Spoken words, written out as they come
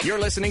You're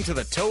listening to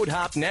the Toad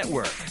Hop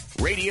Network,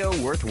 radio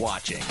worth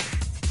watching.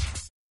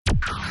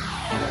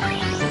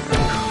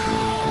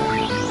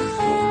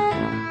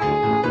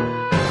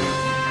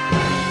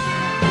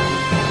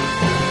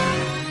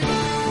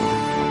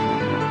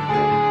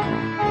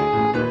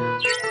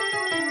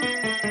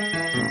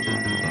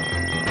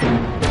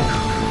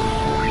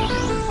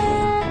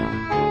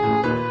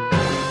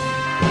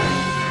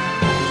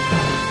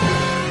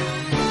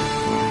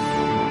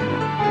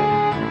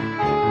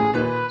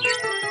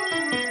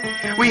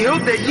 We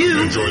hope that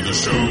you enjoy the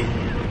show.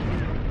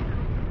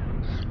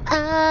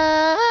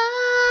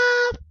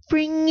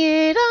 Bring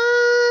it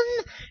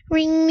on,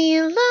 ring the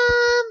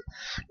alarm.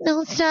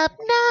 Don't stop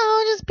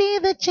now, just be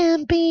the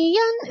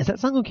champion. Is that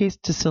song okay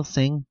to still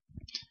sing?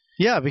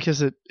 Yeah,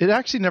 because it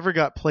actually never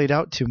got played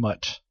out too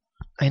much.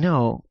 I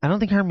know. I don't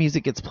think her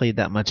music gets played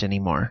that much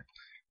anymore.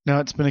 No,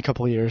 it's been a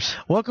couple of years.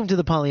 Welcome to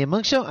the Polly and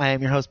Monk Show. I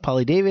am your host,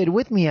 Polly David.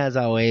 With me, as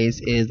always,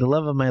 is the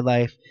love of my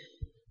life,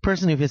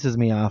 person who pisses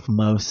me off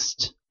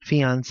most,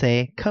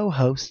 fiance,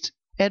 co-host,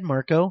 Ed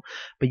Marco,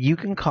 but you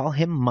can call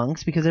him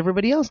Monks because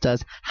everybody else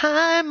does.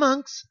 Hi,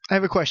 Monks. I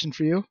have a question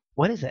for you.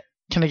 What is it?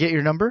 Can I get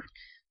your number?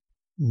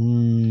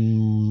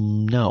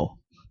 No.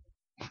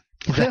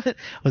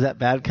 Was that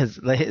bad? Because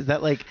is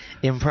that like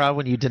improv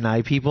when you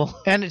deny people?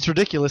 And it's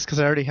ridiculous because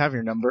I already have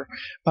your number.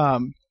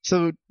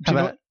 So do you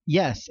know,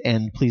 yes,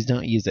 and please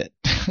don't use it.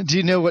 do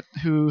you know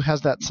who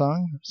has that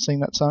song?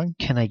 Sing that song?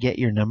 Can I get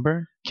your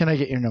number? Can I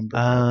get your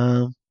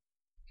number?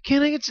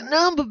 Can I get your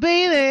number,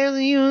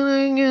 baby? You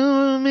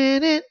a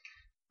minute.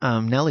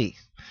 Nelly.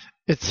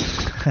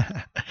 It's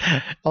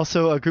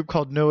also a group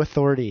called No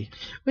Authority.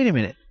 Wait a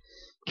minute.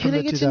 Can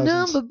I get 2000s. your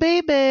number,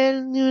 baby?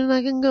 And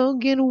I can go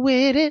get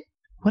with it.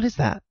 What is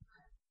that?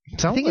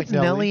 Sounds I think like it's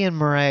Nelly and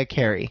Mariah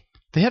Carey.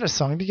 They had a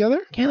song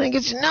together? Can I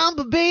get your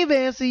number,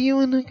 baby? So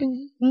you and I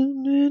can...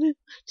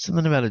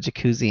 Something about a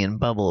jacuzzi and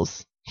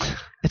bubbles.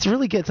 It's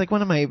really good. It's like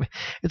one of Mariah,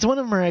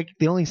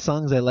 the only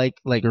songs I like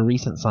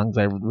recent songs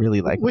I really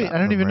like. Wait, I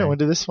don't even know. When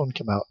did this one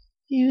come out?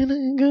 You and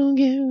I go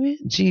get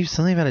with...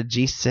 something about a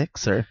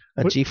G6 or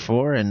a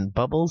G4 and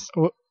bubbles?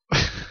 A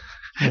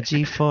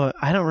G4.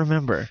 I don't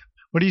remember.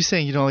 What are you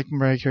saying? You don't like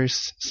Mariah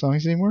Carey's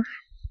songs anymore?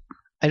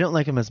 I don't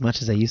like them as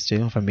much as I used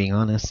to, if I'm being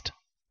honest.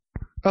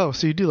 Oh,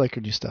 so you do like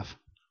her new stuff.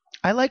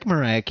 I like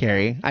Mariah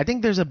Carey. I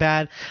think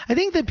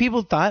that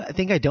people I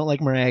think I don't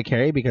like Mariah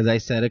Carey because I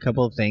said a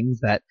couple of things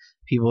that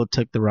people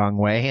took the wrong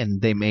way,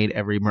 and they made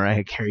every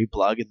Mariah Carey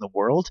blog in the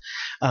world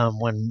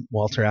when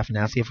Walter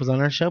Afanasieff was on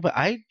our show. But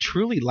I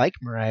truly like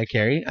Mariah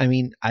Carey. I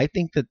mean, I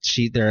think that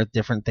there are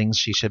different things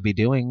she should be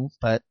doing,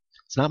 but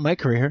it's not my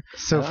career.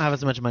 So I don't have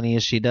as much money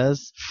as she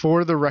does.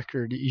 For the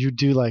record, you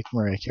do like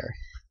Mariah Carey.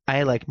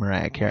 I like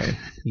Mariah Carey.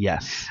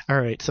 Yes. All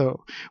right.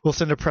 So we'll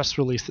send a press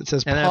release that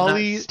says and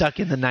Polly... I'm not stuck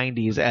in the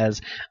 90s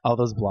as all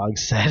those blogs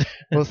said.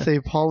 We'll say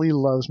Polly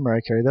loves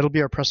Mariah Carey. That'll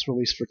be our press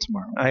release for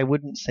tomorrow. I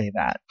wouldn't say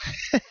that.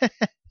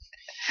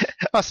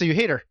 Oh, so you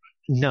hate her?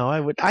 No, I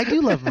would. I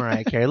do love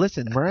Mariah Carey.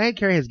 Listen, Mariah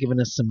Carey has given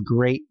us some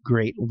great,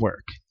 great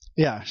work.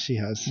 Yeah, she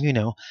has. You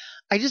know,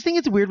 I just think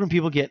it's weird when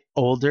people get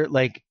older.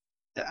 Like,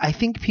 I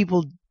think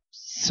people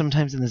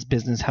sometimes in this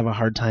business have a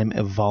hard time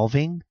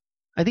evolving.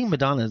 I think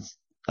Madonna's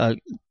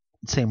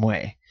same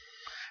way.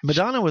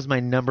 Madonna was my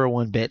number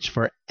one bitch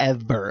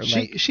forever.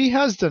 She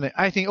has done it.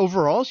 I think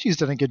overall she's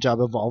done a good job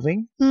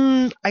evolving.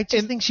 I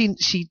just think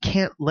she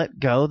can't let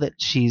go that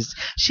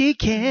she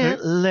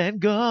can't let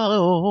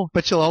go.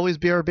 But she'll always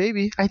be our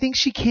baby. I think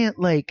she can't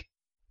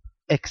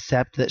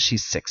accept that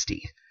she's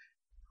 60.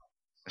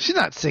 She's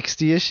not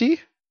 60, is she?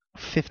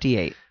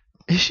 58.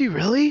 Is she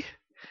really?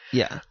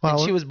 Yeah. Wow.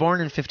 And she was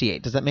born in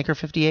 58. Does that make her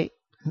 58?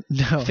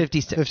 No.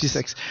 56.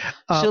 56.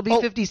 She'll be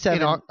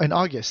 57 in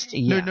August.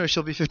 Yeah. No,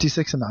 she'll be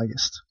 56 in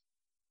August.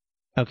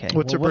 Okay.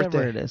 What's her birthday?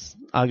 Whatever it is.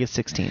 August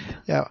 16th.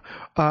 Yeah.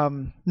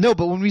 No,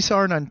 but when we saw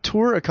her on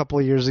tour a couple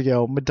of years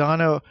ago,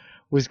 Madonna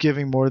was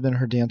giving more than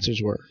her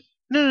dancers were.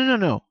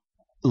 No.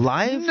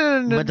 Live,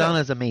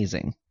 Madonna's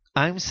amazing.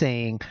 I'm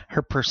saying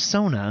her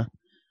persona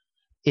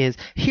is...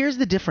 Here's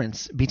the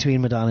difference between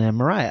Madonna and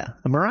Mariah.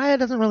 Mariah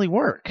doesn't really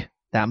work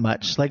that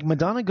much. Like,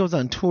 Madonna goes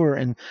on tour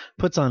and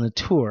puts on a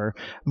tour.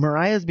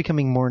 Mariah is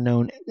becoming more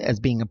known as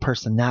being a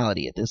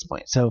personality at this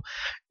point. So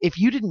if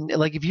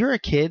you're a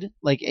kid,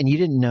 and you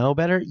didn't know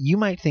better, you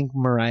might think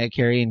Mariah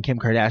Carey and Kim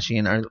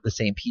Kardashian are the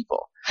same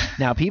people.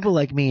 Now, people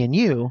like me and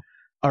you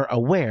are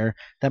aware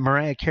that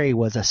Mariah Carey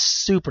was a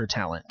super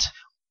talent.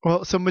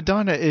 Well, so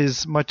Madonna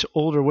is much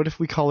older. What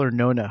if we call her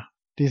Nona?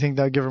 Do you think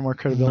that would give her more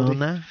credibility?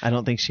 Nona? I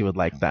don't think she would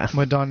like that.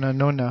 Madonna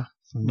Nona.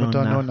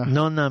 Madonna.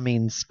 Nona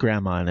means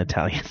grandma in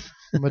Italian.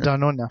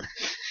 Madonna.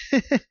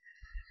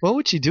 What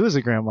would she do as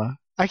a grandma?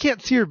 I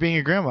can't see her being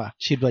a grandma.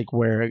 She'd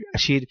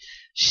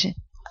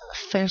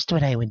First,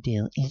 what I would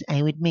do is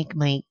I would make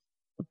my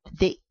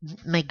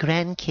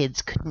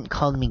grandkids couldn't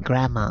call me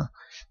grandma.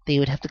 They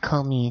would have to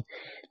call me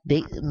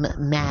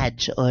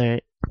Madge or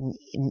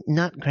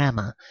not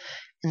grandma.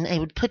 And I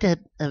would put a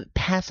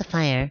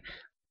pacifier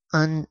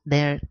on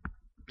their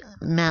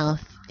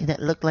mouth that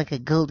looked like a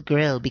gold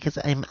grill because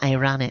I'm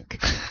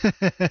ironic.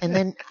 And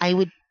then I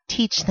would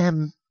teach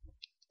them.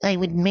 I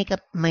would make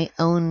up my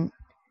own.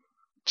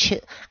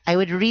 I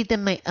would read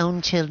them my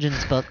own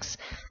children's books,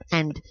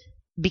 and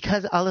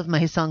because all of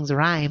my songs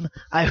rhyme,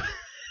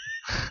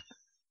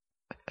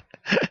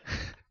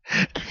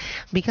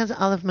 because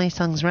all of my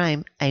songs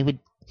rhyme, I would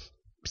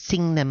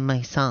sing them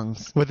my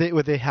songs. Would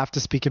they have to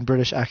speak in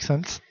British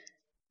accents?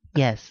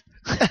 Yes.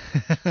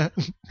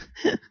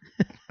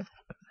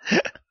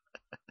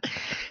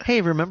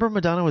 Hey, remember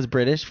Madonna was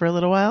British for a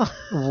little while?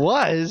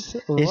 Was.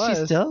 Is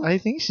she still? I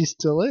think she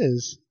still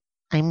is.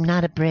 I'm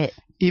not a Brit.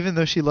 Even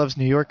though she loves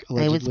New York,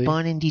 allegedly. I was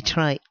born in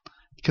Detroit.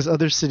 Because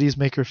other cities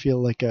make her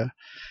feel like a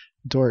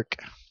dork.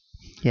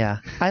 Yeah,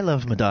 I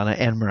love Madonna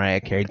and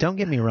Mariah Carey. Don't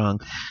get me wrong.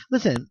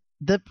 Listen,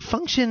 the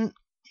function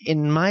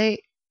in my...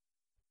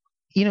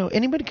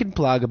 anybody can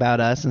blog about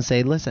us and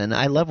say, listen,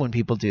 I love when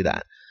people do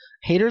that.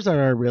 Haters are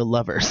our real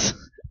lovers.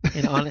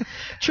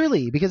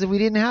 Truly, because if we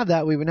didn't have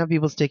that, we wouldn't have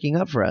people sticking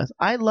up for us.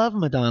 I love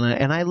Madonna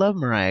and I love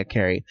Mariah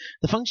Carey.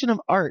 The function of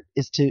art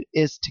is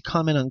to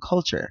comment on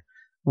culture.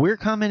 We're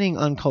commenting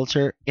on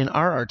culture in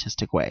our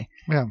artistic way.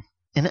 Yeah.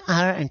 In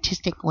our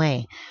artistic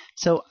way.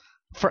 So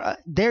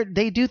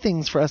they do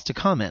things for us to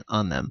comment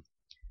on them.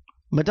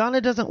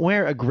 Madonna doesn't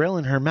wear a grill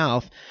in her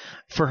mouth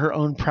for her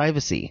own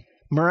privacy.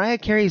 Mariah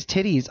Carey's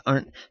titties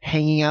aren't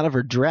hanging out of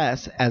her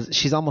dress as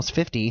she's almost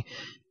 50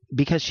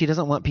 because she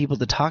doesn't want people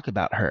to talk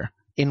about her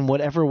in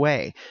whatever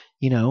way,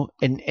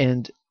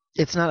 and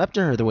it's not up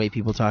to her the way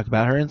people talk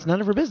about her, and it's none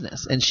of her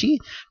business. And she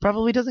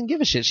probably doesn't give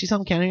a shit. She's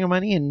home counting her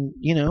money and,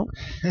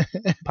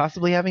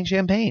 possibly having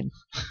champagne.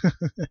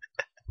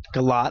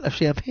 A lot of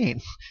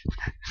champagne.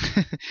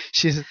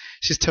 She's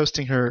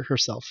toasting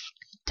herself.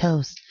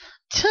 Toast.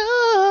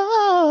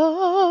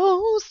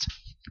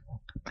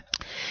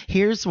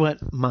 Here's what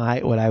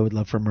I would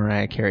love for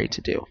Mariah Carey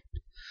to do.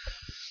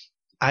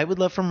 I would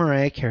love for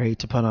Mariah Carey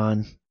to put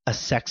on a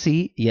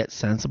sexy yet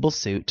sensible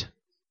suit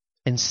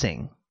and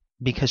sing,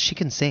 because she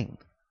can sing.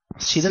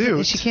 She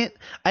can't.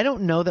 I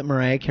don't know that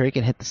Mariah Carey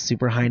can hit the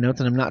super high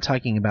notes, and I'm not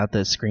talking about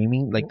the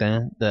screaming, like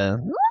the.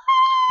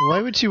 Why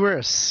would she wear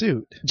a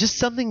suit? Just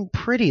something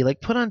pretty,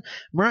 like put on.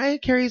 Mariah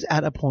Carey's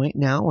at a point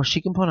now where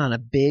she can put on a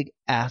big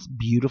ass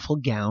beautiful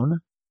gown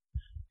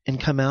and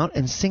come out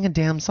and sing a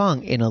damn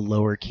song in a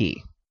lower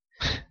key.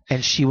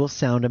 And she will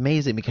sound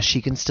amazing because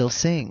she can still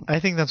sing. I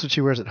think that's what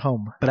she wears at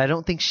home. But I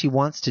don't think she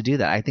wants to do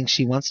that. I think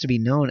she wants to be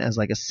known as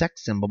like a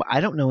sex symbol. But I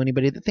don't know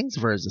anybody that thinks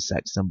of her as a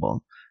sex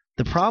symbol.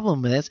 The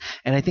problem is,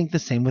 and I think the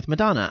same with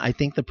Madonna, I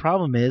think the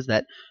problem is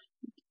that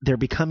they're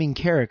becoming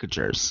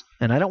caricatures.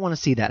 And I don't want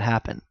to see that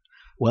happen.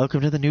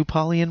 Welcome to the new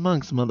Polly and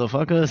Monks,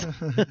 motherfuckers.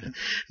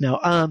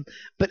 No,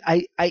 but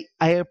I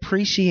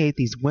appreciate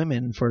these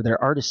women for their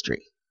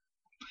artistry.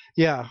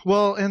 Yeah,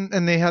 well,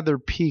 and they had their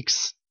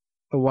peaks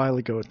a while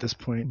ago at this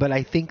point. But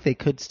I think they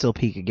could still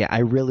peak again. I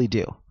really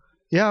do.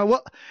 Yeah,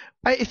 well,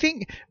 I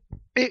think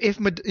if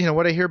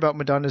what I hear about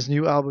Madonna's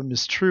new album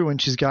is true, and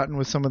she's gotten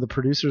with some of the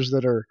producers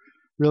that are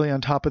really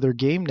on top of their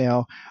game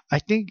now, I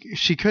think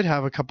she could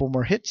have a couple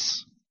more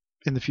hits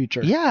in the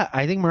future. Yeah,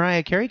 I think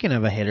Mariah Carey can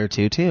have a hit or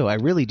two too. I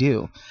really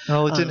do.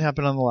 Well, it didn't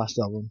happen on the last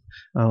album.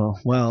 Oh,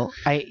 well,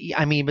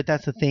 I mean, but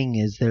that's the thing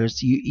is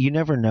there's you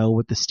never know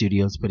what the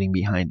studio's putting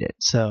behind it.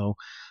 So,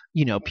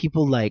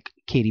 people like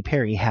Katy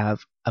Perry have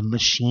a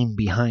machine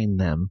behind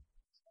them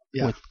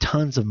with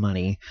tons of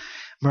money.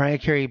 Mariah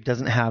Carey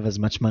doesn't have as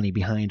much money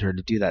behind her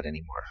to do that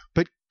anymore.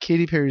 But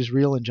Katy Perry's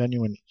real and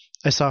genuine.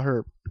 I saw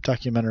her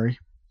documentary.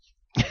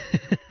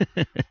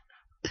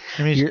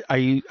 I mean,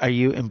 are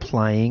you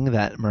implying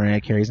that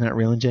Mariah Carey's not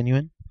real and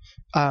genuine?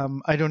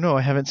 I don't know.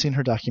 I haven't seen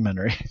her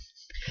documentary.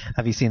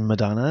 Have you seen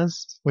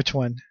Madonna's? Which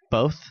one?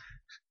 Both?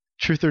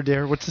 Truth or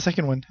Dare? What's the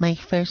second one? My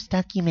first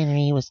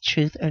documentary was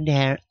Truth or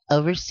Dare.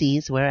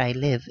 Overseas, where I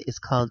live, is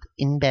called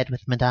In Bed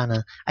with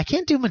Madonna. I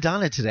can't do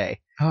Madonna today.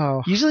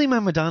 Oh. Usually my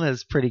Madonna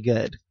is pretty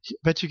good.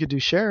 Bet you could do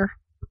Cher.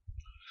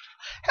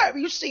 Have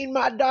you seen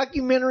my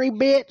documentary,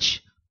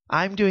 bitch?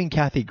 I'm doing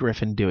Kathy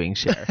Griffin doing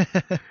Cher.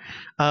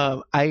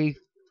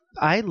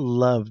 I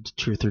loved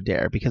Truth or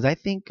Dare because I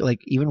think, like,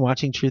 even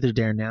watching Truth or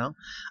Dare now,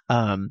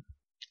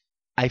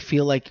 I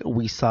feel like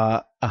we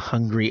saw a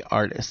hungry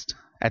artist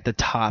at the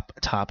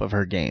top of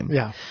her game.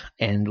 Yeah.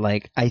 And,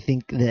 like, I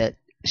think that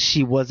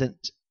she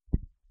wasn't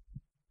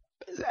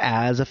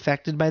as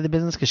affected by the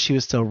business because she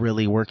was still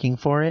really working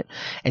for it.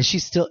 And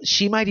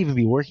she might even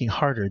be working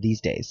harder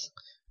these days.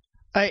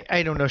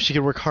 I don't know if she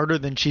could work harder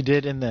than she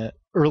did in the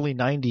early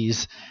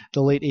 90s,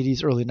 the late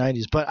 80s, early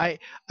 90s. But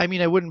I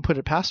mean, I wouldn't put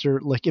it past her,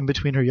 like in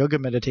between her yoga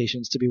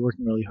meditations, to be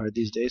working really hard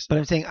these days. But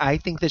I'm saying I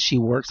think that she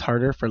works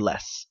harder for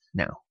less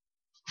now.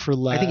 For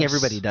less? I think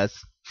everybody does.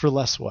 For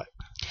less what?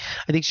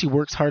 I think she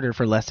works harder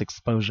for less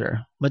exposure.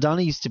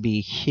 Madonna used to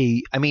be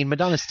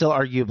Madonna's still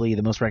arguably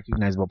the most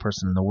recognizable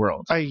person in the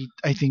world. I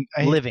think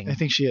living. I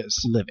think she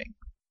is living.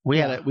 We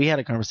had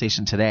a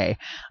conversation today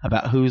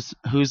about who's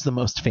the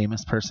most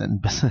famous person.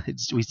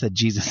 We said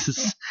Jesus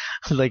is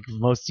like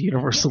most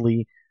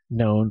universally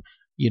known,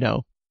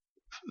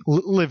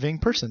 living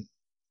person.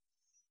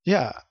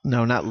 Yeah.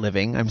 No, not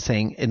living. I'm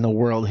saying in the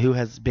world, who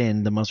has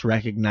been the most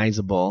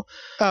recognizable?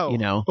 Oh, You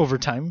know. over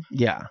time.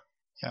 Yeah,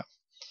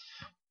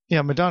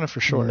 Yeah, Madonna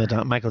for sure.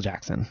 Michael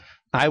Jackson.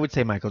 I would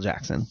say Michael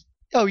Jackson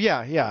Oh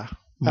yeah, yeah.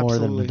 more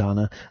than Absolutely.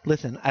 Madonna.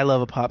 Listen, I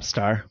love a pop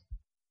star.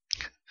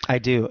 I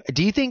do.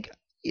 Do you think?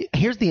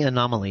 Here's the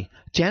anomaly.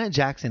 Janet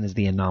Jackson is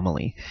the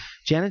anomaly.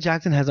 Janet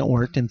Jackson hasn't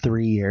worked in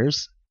 3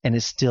 years and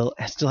is still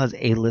has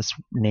A-list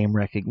name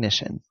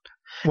recognition.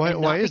 Why?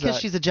 And Why not is because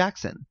that? she's a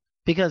Jackson.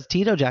 Because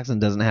Tito Jackson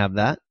doesn't have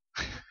that.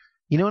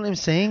 You know what I'm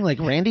saying? Like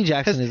Randy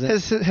Jackson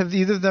isn't. Have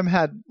either of them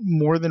had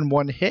more than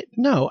one hit?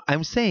 No,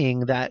 I'm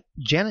saying that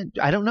Janet.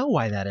 I don't know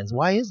why that is.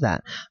 Why is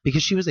that?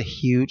 Because she was a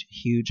huge,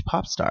 huge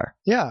pop star.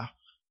 Yeah.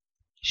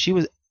 She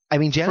was. I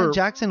mean, Janet For-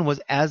 Jackson was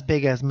as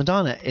big as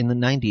Madonna in the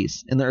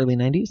 90s, in the early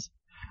 90s.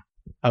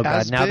 Oh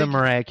God! As Now the big?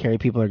 Mariah Carey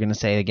people are going to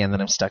say again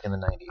that I'm stuck in the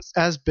 90s.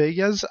 As big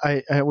as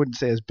I wouldn't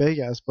say as big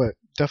as, but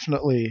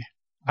definitely.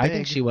 I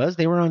think big. she was.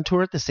 They were on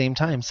tour at the same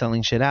time,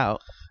 selling shit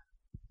out.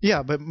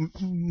 Yeah, but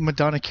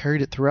Madonna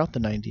carried it throughout the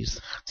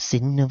 90s.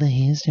 Sitting over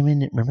here,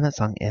 Remember that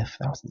song "If"?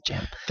 That was the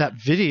jam. That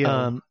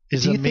video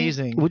is do you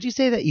amazing. Would you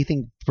say that you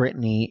think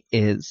Britney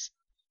is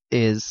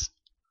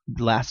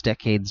last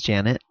decade's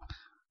Janet?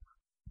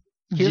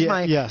 Here's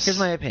my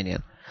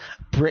opinion.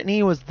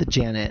 Britney was the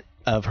Janet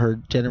of her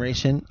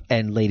generation,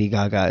 and Lady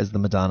Gaga is the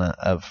Madonna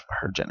of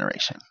her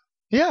generation.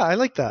 Yeah, I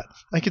like that.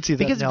 I could see that.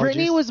 Because analogy.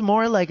 Britney was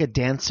more like a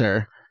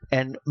dancer,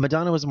 and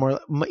Madonna was more.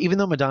 Even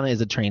though Madonna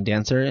is a trained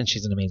dancer and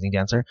she's an amazing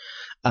dancer,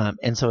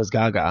 and so is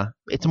Gaga.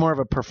 It's more of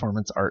a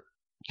performance art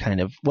kind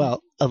of.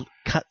 Well,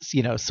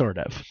 sort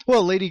of.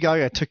 Well, Lady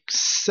Gaga took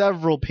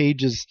several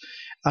pages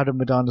out of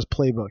Madonna's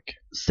playbook.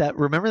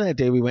 Remember that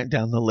day we went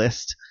down the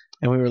list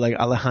and we were like,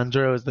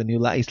 Alejandro is the new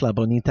La Isla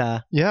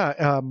Bonita.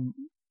 Yeah,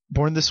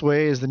 Born This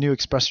Way is the new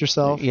Express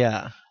Yourself.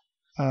 Yeah,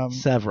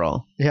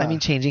 several. Yeah. I mean,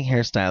 changing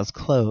hairstyles,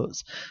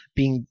 clothes,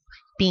 being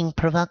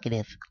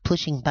provocative,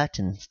 pushing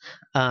buttons.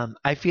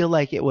 I feel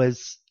like it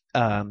was.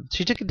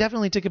 She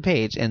definitely took a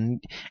page,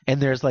 and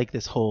there's like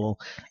this whole,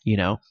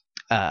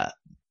 what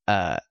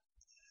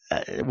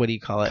do you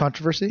call it?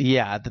 Controversy.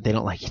 Yeah, that they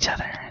don't like each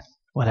other.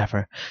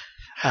 Whatever.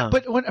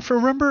 But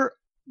remember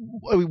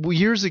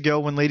years ago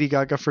when Lady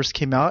Gaga first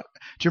came out,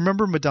 do you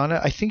remember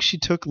Madonna? I think she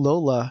took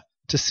Lola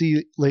to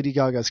see Lady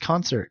Gaga's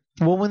concert.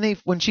 Well,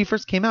 when she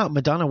first came out,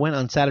 Madonna went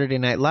on Saturday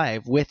Night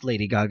Live with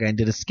Lady Gaga and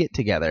did a skit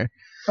together.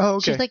 Oh,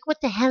 okay. She's like,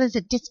 what the hell is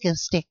a disco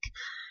stick?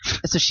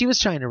 So she was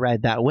trying to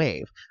ride that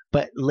wave.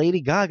 But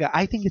Lady Gaga,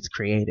 I think it's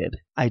created.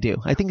 I do.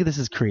 I think this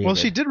is created. Well,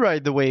 she did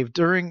ride the wave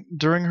during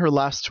her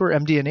last tour,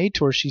 MDNA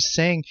tour. She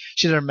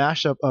did a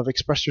mashup of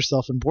Express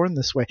Yourself and Born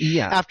This Way.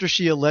 Yeah. After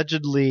she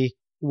allegedly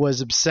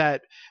was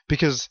upset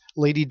because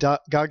Lady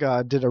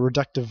Gaga did a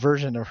reductive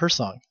version of her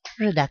song.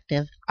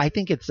 Reductive. I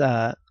think it's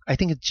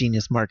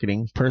genius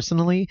marketing.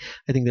 Personally,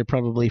 I think they're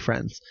probably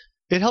friends.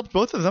 It helped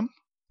both of them.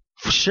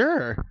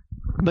 Sure.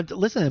 But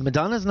listen,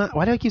 Madonna's not.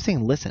 Why do I keep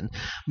saying listen?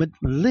 But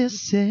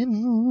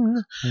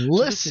listen to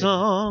the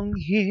song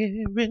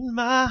here in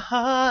my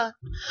heart,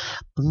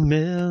 a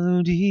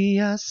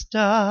melody I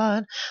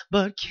start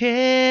but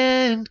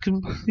can't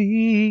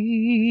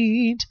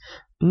complete.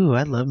 Ooh,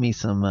 I love me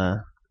some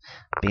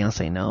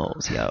Beyonce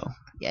knows, yo.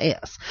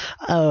 Yes.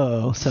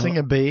 Oh, so Sing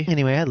a B.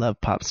 anyway, I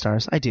love pop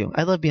stars. I do.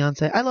 I love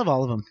Beyonce. I love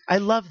all of them. I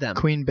love them.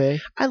 Queen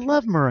Bey. I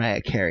love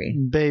Mariah Carey.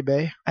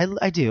 Bey.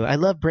 I do. I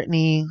love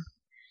Britney.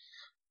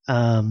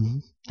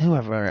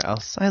 Whoever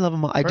else. I love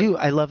them all. I do.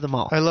 I love them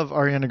all. I love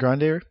Ariana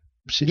Grande.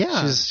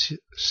 Yeah.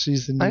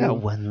 She's the new. I got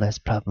one less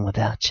problem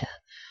without you.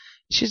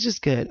 She's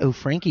just good. Oh,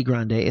 Frankie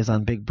Grande is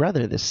on Big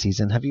Brother this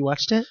season. Have you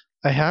watched it?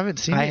 I haven't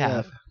seen I it yet.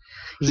 have.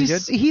 Is he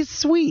good? He's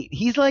sweet.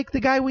 He's like the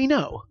guy we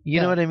know.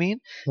 You know what I mean?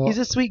 Well, He's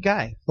a sweet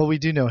guy. well, we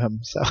do know him,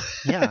 so.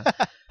 Yeah.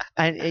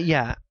 And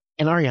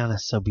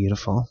Ariana's so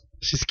beautiful.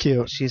 She's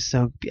cute She's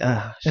so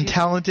and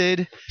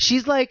talented.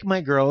 she's like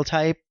my girl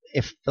type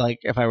if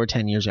I were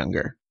 10 years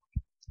younger.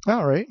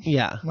 All right.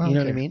 Yeah. Well, You know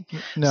what I okay. mean?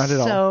 Not at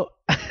all.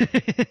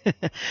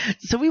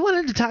 So we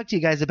wanted to talk to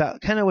you guys about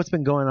kind of what's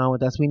been going on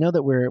with us. We know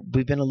that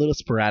we've been a little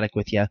sporadic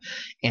with you,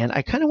 and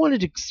I kind of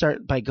wanted to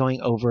start by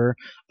going over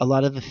a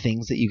lot of the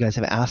things that you guys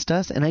have asked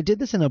us. And I did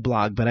this in a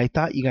blog, but I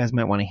thought you guys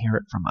might want to hear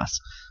it from us.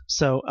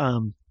 So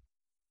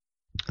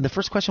the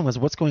first question was,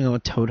 what's going on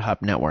with Toad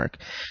Hop Network?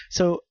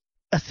 So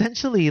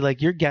essentially,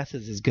 like, your guess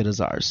is as good as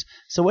ours.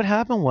 So what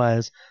happened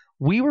was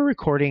we were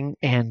recording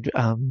and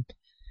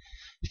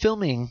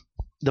filming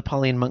the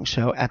Polly and Monk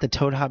show at the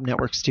Toad Hop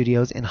Network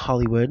studios in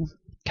Hollywood,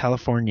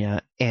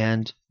 California,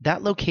 and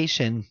that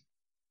location,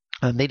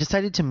 they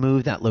decided to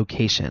move that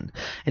location,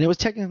 and it was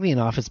technically an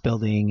office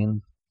building,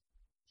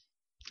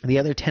 and the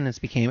other tenants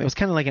it was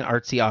kind of like an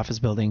artsy office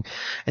building,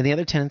 and the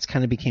other tenants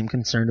kind of became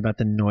concerned about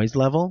the noise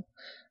level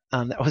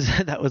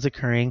that was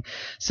occurring.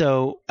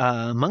 So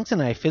Monks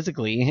and I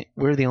physically,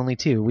 we're the only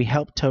two. We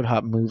helped Toad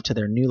Hop move to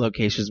their new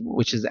location,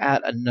 which is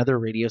at another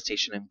radio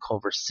station in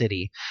Culver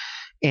City.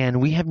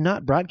 And we have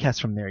not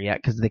broadcast from there yet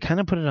because they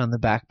kind of put it on the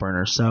back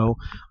burner. So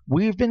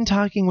we've been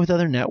talking with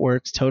other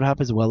networks. Toad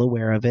Hop is well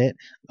aware of it.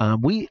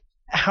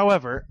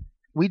 However,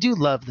 we do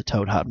love the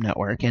Toad Hop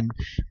Network, and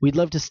we'd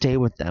love to stay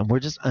with them. We're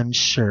just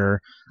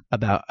unsure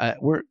about.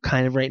 We're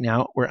kind of right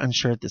now. We're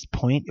unsure at this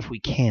point if we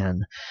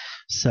can.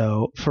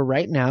 So for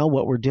right now,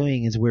 what we're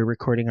doing is we're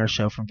recording our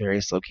show from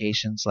various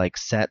locations, like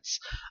sets.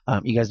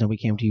 You guys know we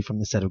came to you from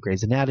the set of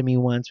Grey's Anatomy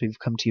once. We've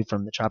come to you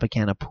from the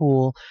Tropicana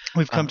pool.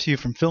 We've come to you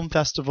from film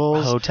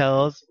festivals,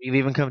 hotels. We've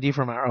even come to you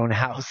from our own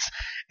house,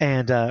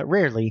 and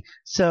rarely.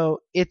 So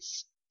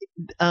it's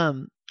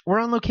we're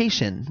on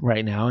location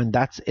right now, and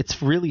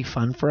it's really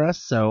fun for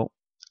us. So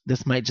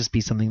this might just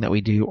be something that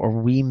we do,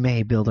 or we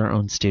may build our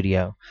own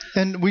studio.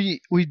 And we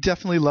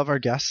definitely love our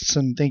guests,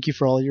 and thank you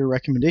for all your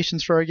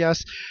recommendations for our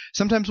guests.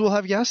 Sometimes we'll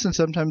have guests, and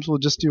sometimes we'll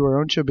just do our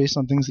own show based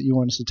on things that you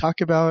want us to talk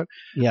about.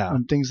 Yeah,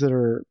 things that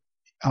are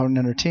out in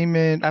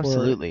entertainment,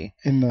 absolutely,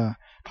 or in the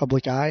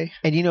public eye.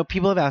 And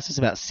people have asked us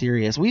about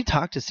Sirius. We've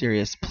talked to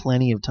Sirius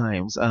plenty of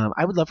times.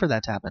 I would love for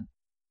that to happen.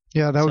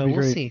 Yeah, that would be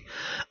we'll great. See.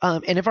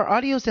 And if our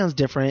audio sounds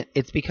different,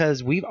 it's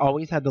because we've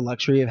always had the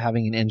luxury of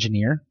having an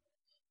engineer.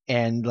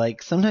 And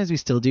sometimes we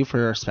still do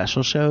for our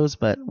special shows,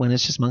 but when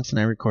it's just Monks and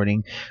I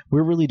recording,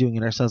 we're really doing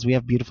it ourselves. We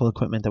have beautiful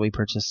equipment that we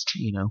purchased,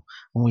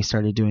 when we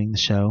started doing the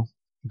show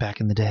back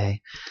in the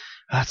day.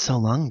 That's so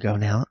long ago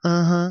now.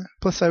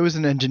 Plus, I was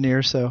an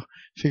engineer, so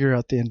figure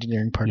out the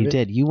engineering part of it. You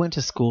did. You went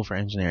to school for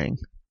engineering.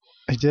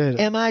 I did.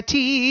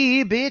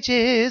 MIT,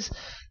 bitches.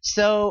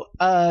 So,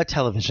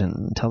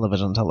 television.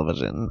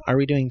 Are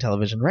we doing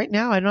television right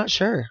now? I'm not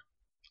sure.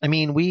 I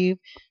mean, we've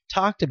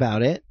talked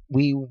about it.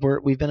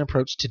 We've been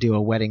approached to do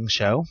a wedding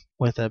show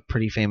with a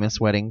pretty famous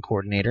wedding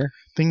coordinator.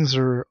 Things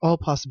are all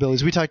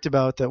possibilities. We talked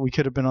about that we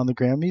could have been on the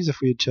Grammys if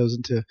we had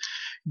chosen to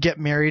get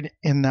married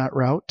in that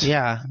route.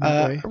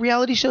 Yeah.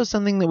 Reality show is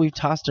something that we've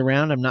tossed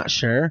around. I'm not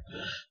sure.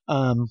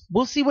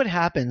 We'll see what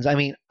happens. I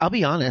mean, I'll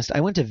be honest.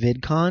 I went to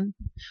VidCon.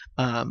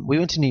 We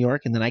went to New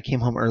York, and then I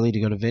came home early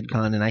to go to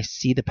VidCon, and I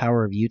see the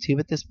power of YouTube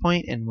at this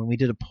point. And when we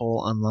did a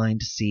poll online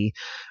to see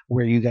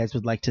where you guys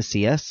would like to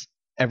see us,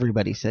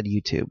 everybody said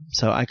YouTube.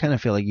 So I kind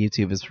of feel like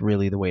YouTube is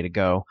really the way to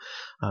go.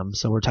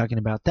 So we're talking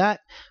about that.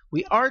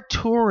 We are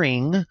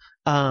touring.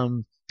 I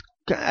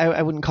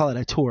wouldn't call it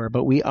a tour,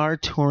 but we are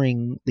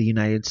touring the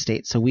United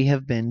States. So we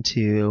have been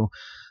to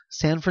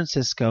San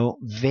Francisco,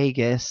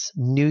 Vegas,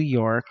 New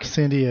York,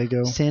 San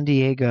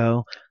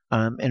Diego.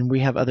 And we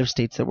have other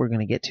states that we're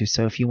going to get to.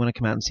 So if you want to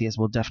come out and see us,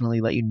 we'll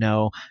definitely let you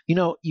know.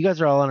 You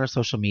guys are all on our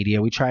social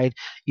media. We tried,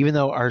 even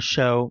though our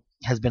show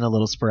has been a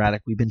little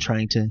sporadic, we've been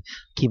trying to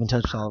keep in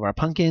touch with all of our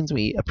pumpkins.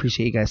 We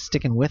appreciate you guys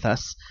sticking with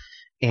us.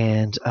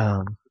 And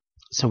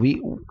so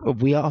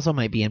we also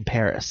might be in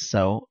Paris.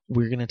 So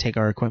we're going to take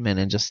our equipment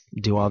and just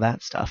do all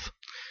that stuff.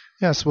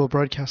 Yes, we'll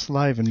broadcast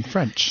live in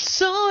French.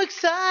 So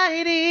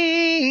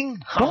exciting!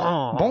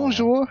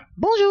 Bonjour.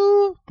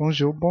 Bonjour.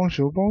 Bonjour,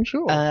 bonjour,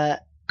 bonjour.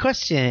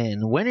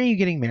 Question: when are you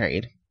getting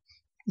married?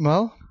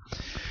 Well,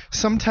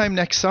 sometime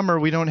next summer.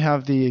 We don't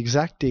have the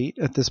exact date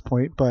at this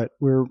point, but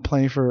we're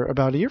planning for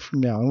about a year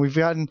from now. And we've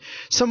gotten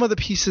some of the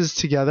pieces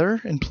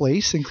together in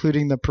place,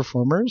 including the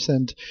performers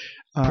and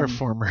and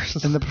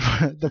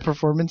the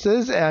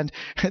performances and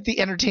the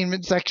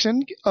entertainment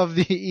section of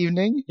the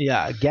evening.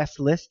 Yeah, guest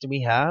list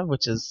we have,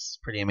 which is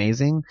pretty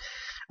amazing.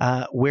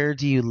 Where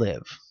do you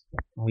live?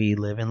 We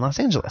live in Los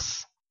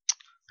Angeles.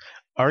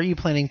 Are you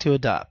planning to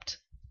adopt?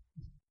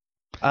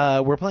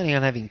 We're planning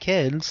on having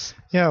kids.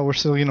 Yeah, we're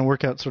still going to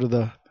work out sort of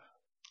the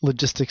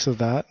logistics of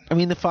that. I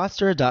mean, the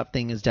foster adopt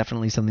thing is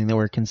definitely something that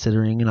we're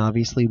considering, and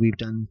obviously we've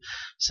done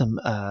some,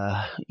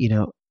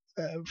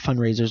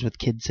 fundraisers with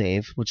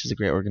KidSave, which is a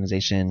great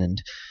organization,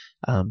 and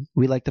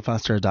we like the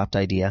foster adopt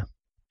idea.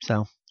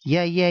 So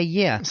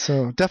yeah.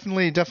 So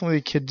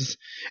definitely kids.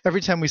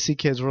 Every time we see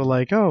kids, we're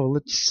like, oh,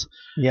 it's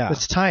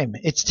time.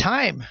 It's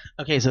time.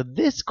 Okay, so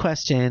this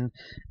question,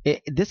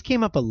 this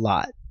came up a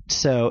lot.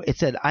 So it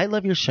said, I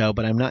love your show,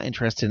 but I'm not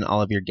interested in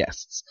all of your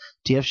guests.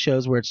 Do you have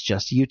shows where it's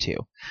just you two?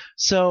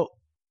 So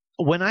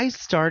when I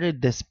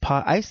started this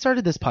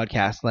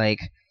podcast like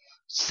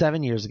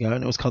 7 years ago,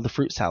 and it was called The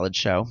Fruit Salad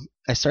Show.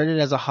 I started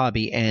as a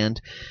hobby, and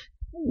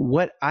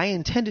what I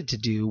intended to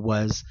do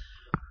was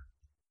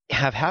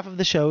have half of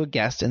the show a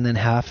guest and then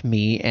half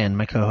me and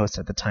my co-host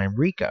at the time,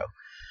 Rico,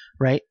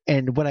 right?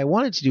 And what I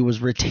wanted to do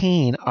was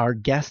retain our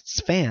guests'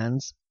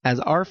 fans as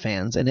our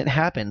fans, and it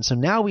happened. So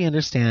now we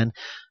understand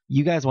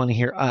you guys want to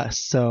hear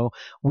us. So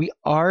we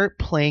are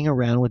playing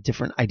around with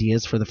different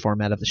ideas for the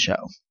format of the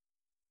show.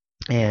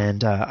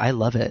 And I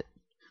love it.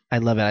 I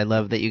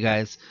love that you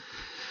guys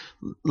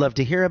love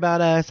to hear about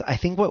us. I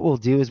think what we'll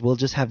do is we'll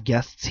just have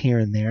guests here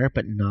and there,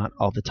 but not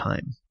all the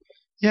time.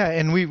 Yeah,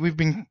 and we've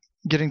been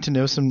getting to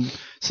know some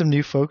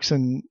new folks,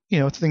 and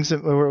things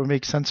that would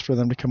make sense for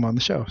them to come on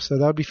the show. So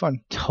that would be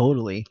fun.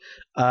 Totally.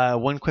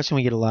 One question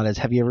we get a lot is,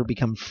 have you ever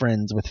become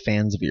friends with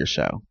fans of your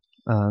show?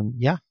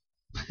 Yeah.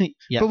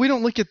 Yeah. But we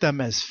don't look at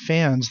them as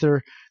fans.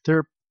 They're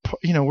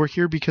we're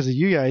here because of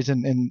you guys,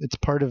 and it's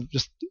part of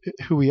just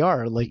who we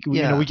are. Like,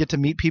 we get to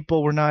meet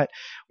people. We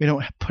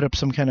don't put up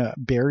some kind of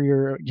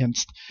barrier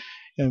against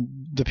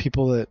the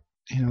people that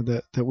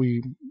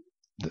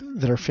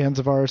that are fans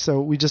of ours.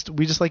 So we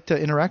just like to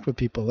interact with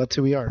people. That's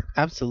who we are.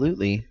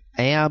 Absolutely.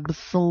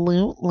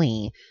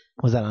 Absolutely.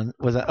 Was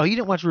that? Oh, you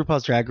didn't watch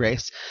RuPaul's Drag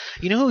Race.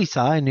 You know who we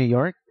saw in New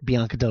York?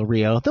 Bianca Del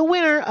Rio, the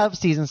winner of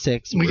season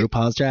 6,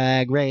 RuPaul's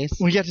Drag Race.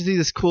 We got to see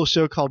this cool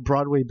show called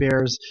Broadway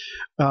Bears.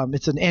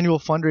 It's an annual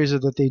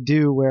fundraiser that they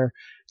do where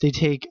they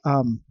take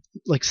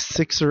like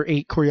 6 or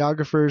 8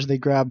 choreographers. They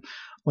grab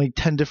like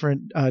 10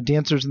 different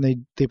dancers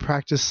and they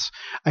practice.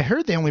 I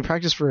heard they only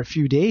practice for a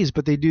few days,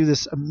 but they do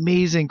this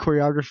amazing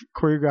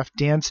choreographed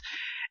dance.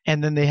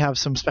 And then they have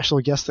some special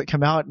guests that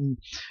come out and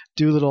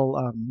do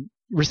little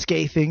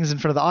risque things in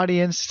front of the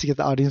audience to get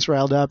the audience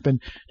riled up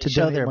and to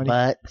show their money.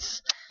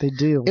 butts. They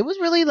do. It was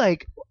really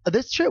like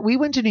this trip. We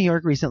went to New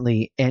York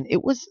recently, and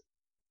it was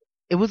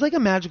like a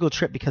magical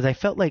trip because I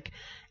felt like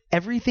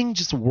everything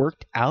just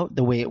worked out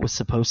the way it was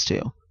supposed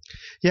to.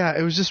 Yeah,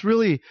 it was just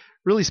really,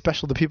 really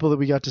special. The people that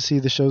we got to see,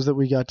 the shows that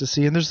we got to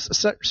see, and there's a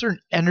certain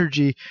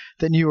energy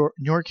that New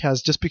York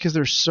has just because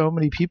there's so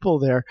many people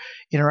there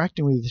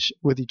interacting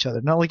with each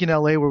other. Not like in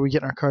LA where we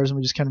get in our cars and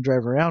we just kind of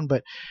drive around,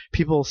 but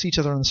people see each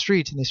other on the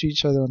streets and they see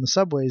each other on the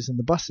subways and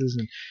the buses,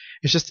 and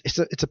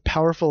it's a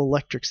powerful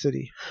electric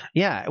city.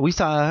 Yeah, we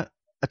saw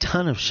a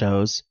ton of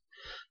shows.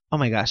 Oh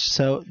my gosh!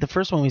 So the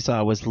first one we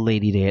saw was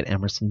Lady Day at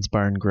Emerson's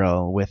Bar and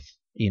Grill with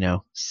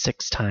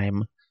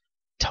 6-time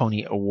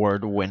Tony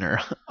Award winner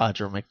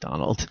Audra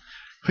McDonald,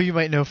 who you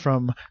might know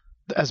from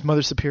as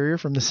Mother Superior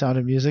from The Sound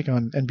of Music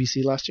on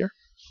NBC last year.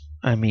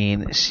 I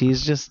mean,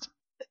 she's just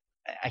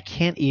 – I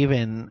can't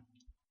even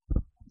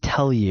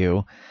tell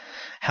you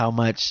how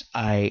much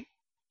I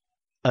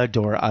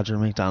adore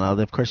Audra McDonald.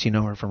 Of course, you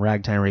know her from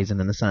Ragtime,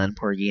 Raisin in the Sun,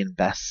 Porgy and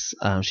Bess.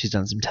 She's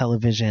done some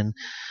television.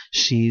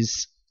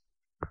 She's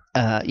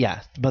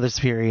Mother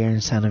Superior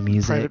and Sound of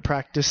Music. Private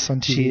Practice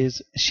on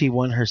TV. She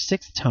won her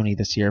 6th Tony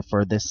this year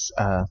for this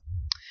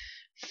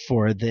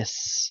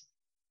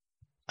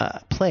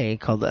play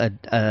called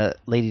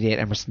Lady Day at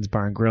Emerson's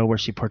Bar and Grill, where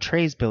she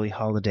portrays Billie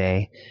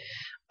Holiday.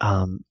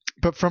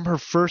 But from her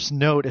first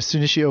note, as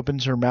soon as she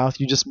opens her mouth,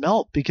 you just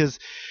melt because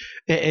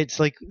it's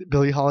like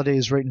Billie Holiday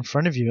is right in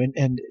front of you,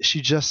 and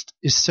she just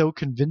is so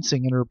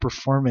convincing in her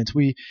performance.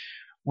 We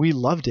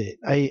loved it.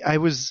 I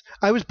was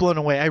blown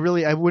away.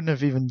 I wouldn't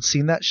have even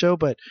seen that show,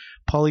 but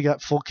Polly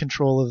got full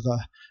control of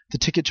the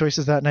ticket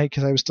choices that night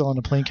because I was still on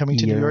a plane coming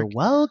to New York. You're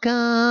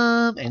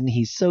welcome. And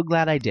he's so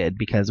glad I did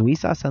because we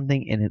saw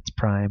something in its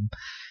prime.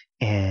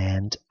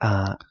 And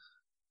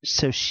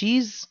so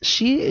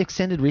she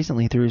extended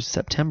recently through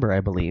September,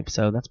 I believe.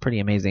 So that's pretty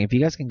amazing. If you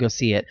guys can go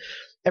see it.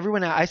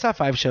 I saw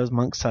 5 shows.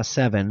 Monk saw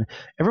 7.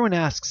 Everyone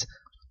asks,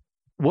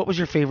 what was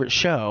your favorite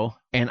show?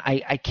 And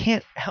I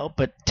can't help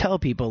but tell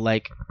people,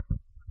 like,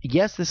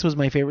 yes, this was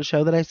my favorite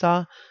show that I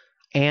saw.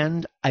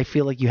 And I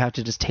feel like you have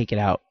to just take it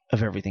out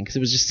of everything because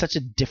it was just such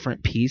a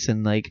different piece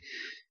and like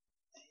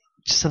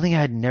just something I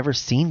had never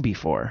seen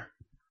before.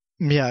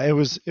 Yeah, it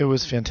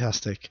was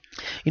fantastic.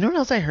 You know what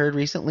else I heard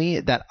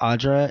recently? That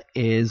Audra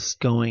is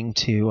going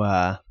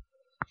to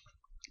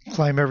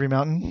climb every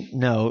mountain?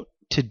 No,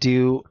 to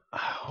do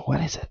what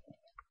is it?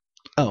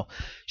 Oh,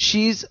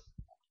 she's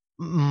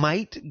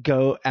might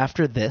go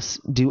after this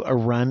do a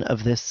run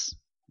of this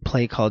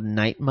play called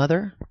Night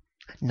Mother,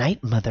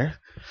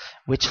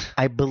 which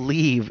I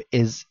believe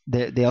is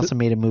they also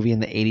made a movie in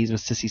the 80s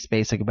with Sissy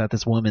Spacek about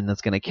this woman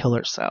that's going to kill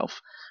herself,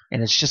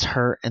 and it's just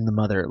her and the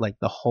mother like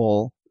the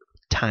whole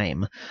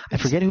time. I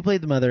forget who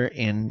played the mother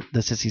in the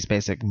Sissy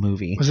Spacek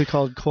movie. Was it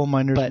called Coal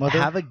Miner's Mother? But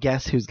have a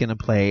guess who's going to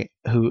play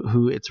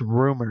who it's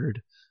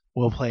rumored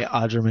will play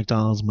Audra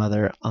McDonald's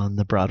mother on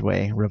the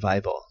Broadway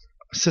revival.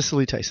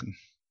 Cicely Tyson.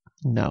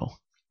 No.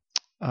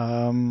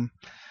 Morgan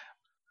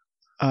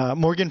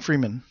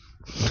Freeman.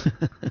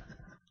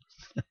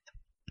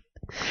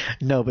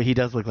 No, but he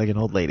does look like an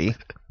old lady.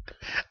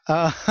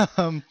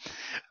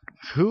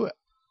 Who?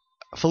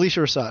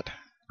 Felicia Rashad.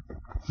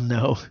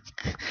 No.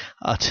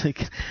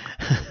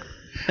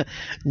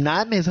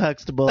 Not Ms.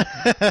 Huxtable.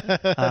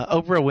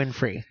 Oprah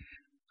Winfrey.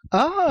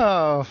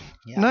 Oh,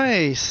 yeah.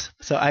 Nice.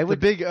 So the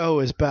Big O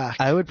is back.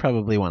 I would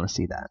probably want to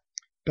see that.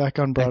 Back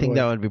on Broadway. I think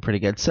that would be pretty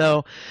good.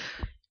 So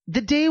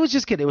the day was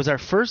just good. It was our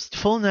first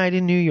full night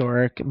in New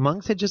York.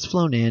 Monks had just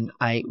flown in.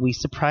 We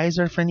surprised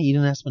our friend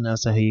Eden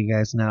Espinosa, who you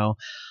guys know.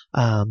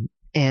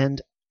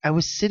 And I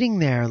was sitting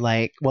there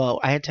I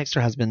had texted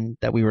her husband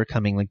that we were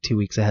coming like 2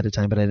 weeks ahead of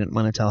time, but I didn't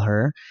want to tell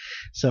her.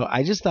 So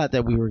I just thought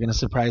that we were going to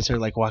surprise her,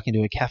 like walk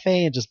into a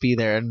cafe and just be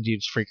there and you'd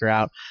just freak her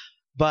out.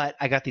 But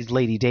I got these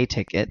Lady Day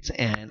tickets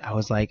and I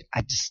was like,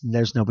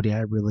 there's nobody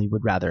I really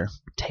would rather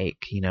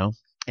take,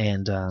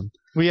 And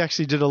we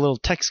actually did a little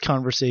text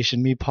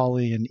conversation, me,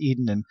 Polly, and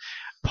Eden. And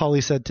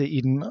Polly said to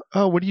Eden,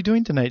 "Oh, what are you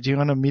doing tonight? Do you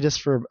want to meet us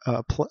for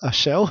a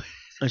show?"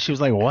 And she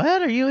was like,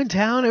 "What? Are you in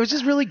town?" It was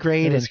just really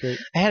great. It was great.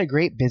 I had a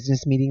great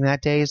business meeting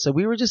that day, so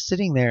we were just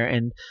sitting there,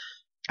 and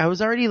I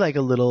was already like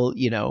a little,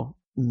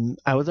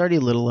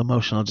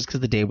 emotional just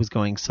because the day was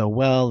going so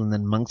well, and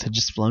then Monks had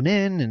just flown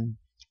in, and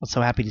I was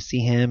so happy to see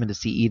him and to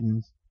see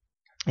Eden.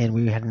 And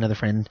we had another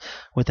friend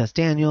with us,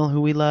 Daniel,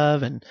 who we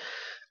love, and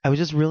I was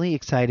just really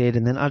excited.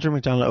 And then Audra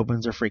McDonald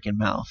opens her freaking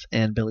mouth,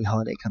 and Billie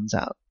Holiday comes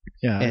out.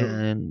 Yeah,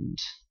 and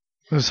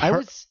It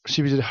was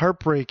she did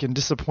heartbreak and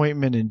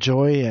disappointment and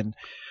joy, and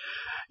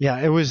yeah,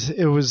 it was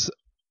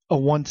a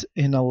once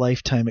in a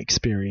lifetime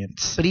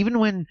experience. But even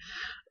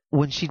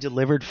when she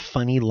delivered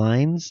funny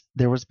lines,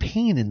 there was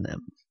pain in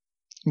them.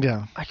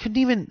 Yeah. I couldn't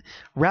even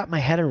wrap my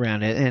head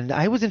around it. And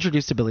I was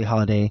introduced to Billie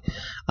Holiday.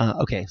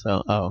 Okay,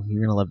 so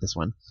you're going to love this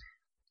one.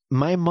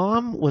 My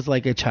mom was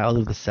like a child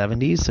of the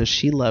 70s, so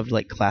she loved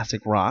like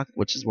classic rock,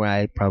 which is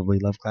why I probably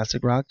love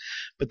classic rock.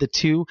 But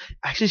she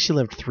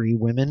loved 3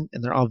 women,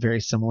 and they're all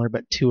very similar,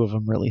 but 2 of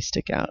them really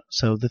stick out.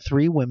 So the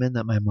 3 women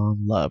that my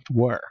mom loved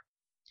were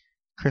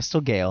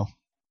Crystal Gayle,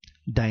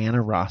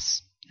 Diana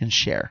Ross, and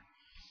Cher.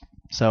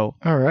 So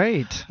all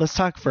right, let's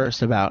talk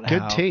first about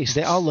good how taste.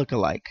 They all look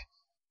alike.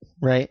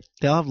 Right?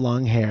 They all have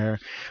long hair.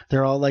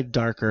 They're all like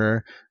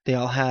darker. They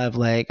all have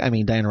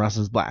Diana Ross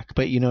is black,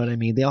 but you know what I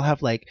mean? They all have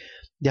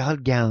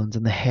gowns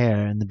and the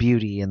hair and the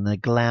beauty and the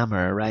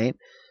glamour, right?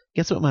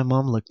 Guess what my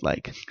mom looked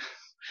like?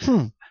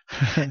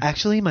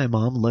 Actually, my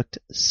mom looked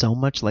so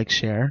much like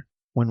Cher.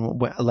 When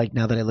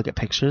now that I look at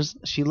pictures,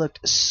 she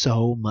looked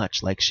so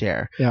much like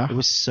Cher. Yeah. It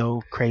was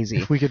so crazy.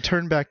 If we could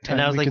turn back time,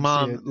 and I was like,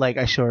 Mom,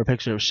 I show her a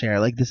picture of Cher.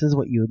 Like, this is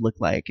what you would look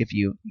like if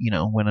you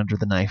went under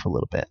the knife a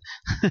little bit.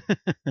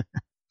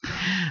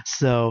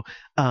 So,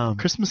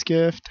 Christmas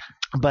gift.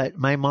 But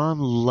my mom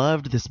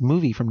loved this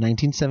movie from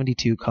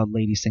 1972 called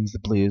Lady Sings the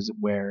Blues,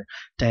 where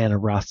Diana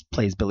Ross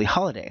plays Billie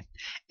Holiday.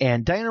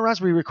 And Diana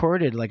Ross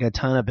re-recorded like a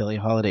ton of Billie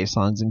Holiday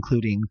songs,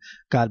 including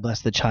God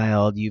Bless the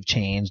Child, You've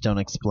Changed, Don't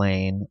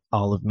Explain,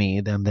 All of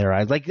Me, Them, Their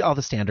Eyes, like all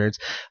the standards.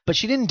 But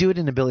she didn't do it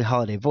in a Billie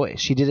Holiday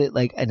voice. She did it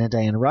like in a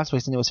Diana Ross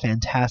voice, and it was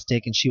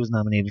fantastic, and she was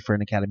nominated for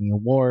an Academy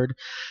Award.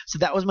 So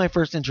that was my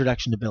first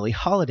introduction to Billie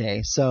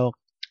Holiday. So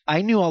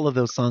I knew all of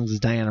those songs as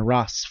Diana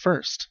Ross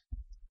first.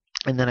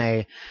 And then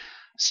I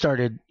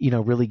started,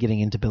 really getting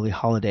into Billie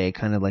Holiday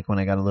kind of like when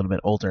I got a little bit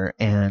older,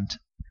 and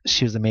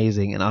she was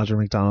amazing, and Audra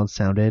McDonald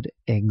sounded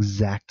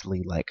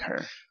exactly like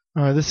her.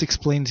 This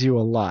explains you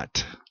a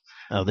lot.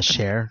 Oh, the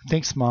Cher.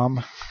 Thanks,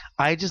 Mom.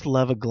 I just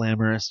love a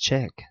glamorous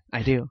chick.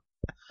 I do.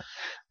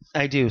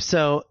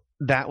 So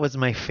that was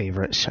my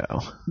favorite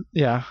show.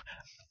 Yeah.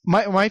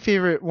 One of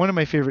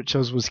my favorite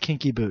shows was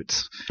Kinky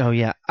Boots. Oh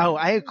yeah. Oh,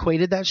 I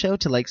equated that show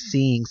to like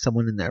seeing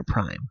someone in their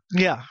prime.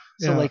 Yeah.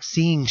 So like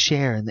seeing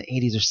Cher in the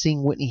 80s, or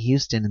seeing Whitney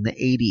Houston in the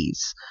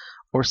 80s,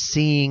 or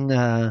seeing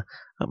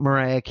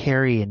Mariah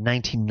Carey in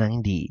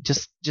 1990,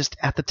 just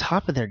at the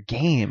top of their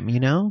game,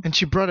 And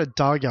she brought a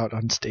dog out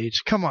on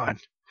stage. Come on.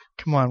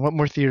 What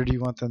more theater do you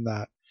want than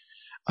that?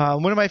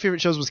 One of my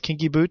favorite shows was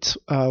Kinky Boots.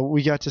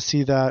 We got to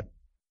see that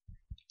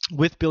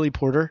with Billy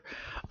Porter.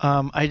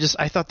 I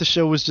thought the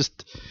show was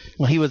just...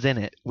 Well, he was in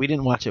it. We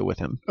didn't watch it with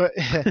him.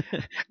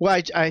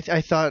 Well, I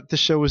thought the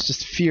show was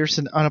just fierce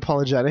and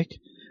unapologetic.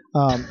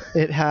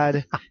 It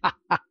had...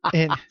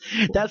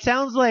 That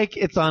sounds like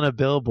it's on a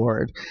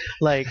billboard.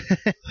 Like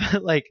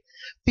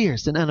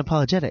fierce and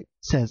unapologetic,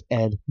 says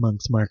Ed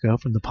Monks Marco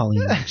from the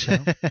Pauline Mack Show.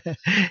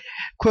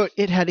 Quote,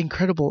 it had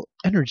incredible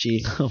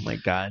energy. Oh my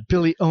God.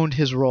 Billy owned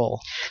his role.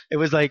 It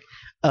was like...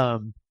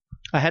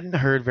 I hadn't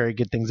heard very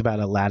good things about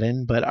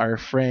Aladdin, but our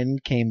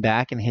friend came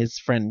back, and his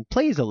friend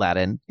plays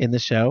Aladdin in the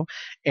show.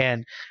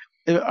 And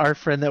our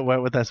friend that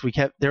went with us,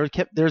 there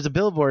was a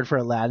billboard for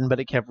Aladdin, but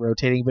it kept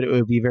rotating, but it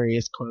would be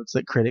various quotes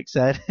that critics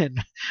said.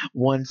 And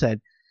one said,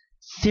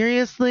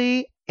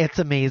 "Seriously, it's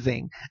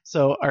amazing."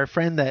 So our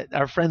friend that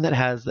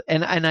has,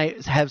 and I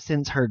have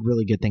since heard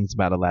really good things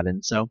about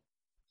Aladdin. So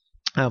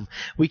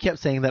we kept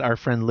saying that our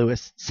friend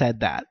Lewis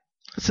said that.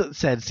 So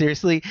said,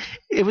 seriously,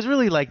 it was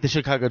really like the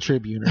Chicago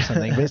Tribune or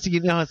something. But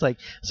it's like,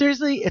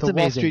 seriously, it's the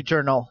amazing. Wall Street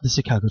Journal. The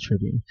Chicago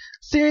Tribune.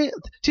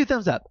 2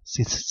 thumbs up.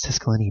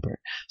 Siskel and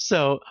Ebert.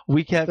 So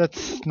we kept...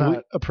 That's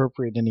not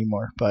appropriate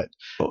anymore, but...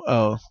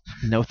 Oh,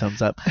 no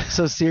thumbs up.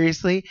 So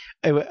seriously,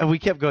 we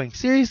kept going,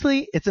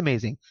 seriously, it's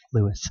amazing.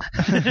 Lewis.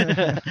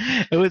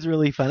 It was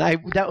really fun.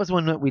 That was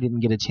one that we didn't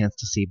get a chance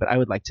to see, but I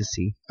would like to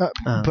see.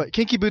 But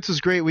Kinky Boots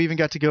was great. We even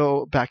got to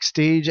go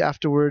backstage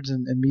afterwards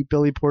and meet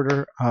Billy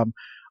Porter.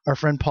 Our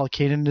friend Paul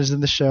Kanan is in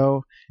the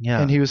show,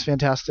 and he was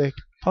fantastic.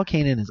 Paul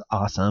Kanan is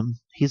awesome.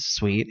 He's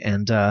sweet.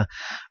 And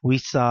we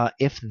saw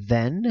If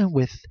Then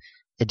with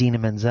Idina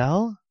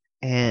Menzel,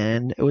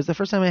 and it was the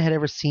first time I had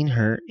ever seen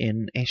her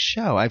in a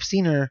show. I've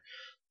seen her,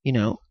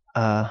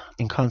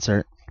 in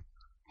concert.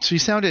 She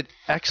sounded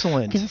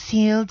excellent.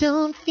 Conceal,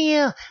 don't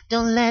feel,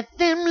 don't let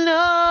them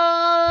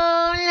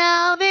know,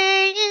 now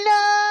they know.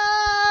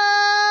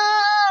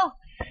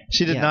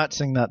 She did not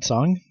sing that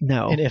song.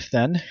 No. In If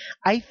Then.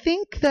 I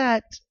think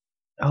that...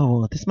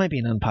 this might be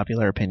an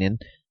unpopular opinion.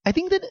 I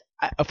think that...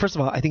 first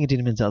of all, I think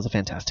Idina Menzel is a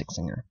fantastic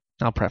singer.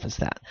 I'll preface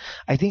that.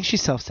 I think she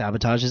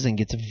self-sabotages and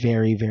gets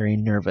very, very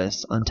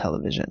nervous on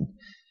television.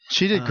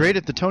 She did great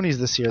at the Tonys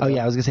this year, though. Oh,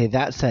 yeah. I was going to say,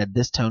 that said,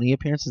 this Tony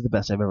appearance is the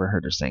best I've ever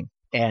heard her sing.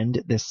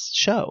 And this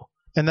show.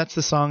 And that's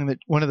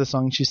one of the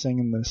songs she sang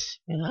in this.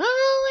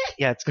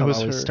 Yeah, it's called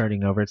Always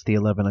Starting Over. It's the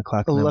 11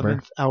 o'clock number.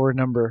 11th hour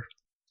number.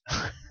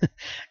 Do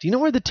you know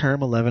where the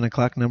term 11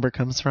 o'clock number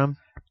comes from?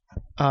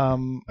 Are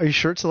you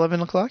sure it's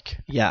 11 o'clock?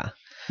 Yeah.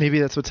 Maybe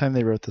that's what time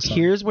they wrote the song.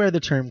 Here's where the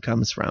term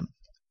comes from.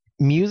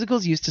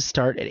 musicals used to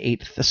start at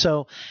 8.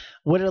 So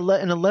what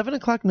an 11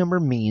 o'clock number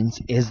means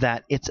is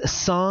that it's a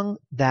song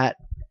that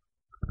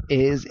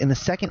is in the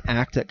second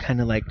act that kind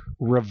of like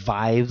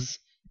revives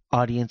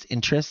audience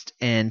interest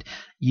and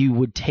you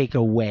would take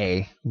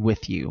away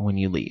with you when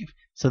you leave.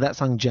 So that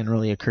song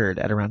generally occurred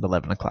at around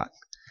 11 o'clock.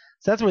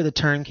 So that's where the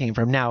term came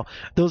from. Now,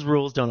 those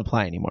rules don't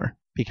apply anymore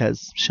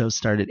because shows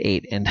start at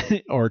 8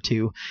 and or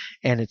 2,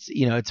 and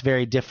it's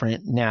very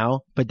different now.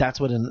 But that's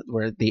where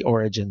the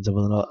origins of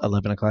an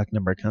 11 o'clock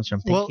number comes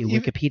from. Thank you,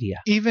 Wikipedia.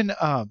 Even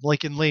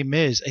like in Les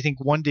Mis, I think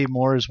One Day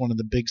More is one of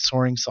the big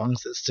soaring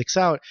songs that sticks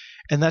out,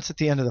 and that's at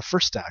the end of the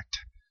first act.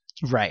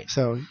 Right.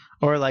 So,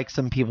 or like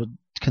some people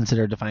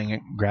consider defying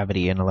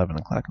gravity an 11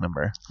 o'clock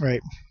number.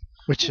 Right.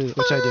 Which I do.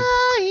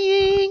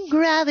 Defying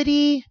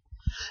gravity,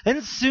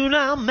 and soon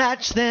I'll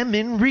match them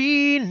in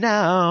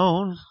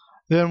renown.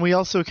 Then we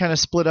also kind of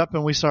split up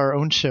and we saw our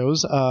own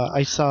shows.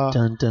 I saw.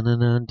 Dun, dun, dun,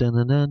 dun,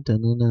 dun, dun,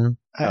 dun, dun.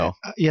 Oh.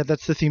 Yeah,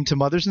 that's the theme to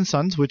Mothers and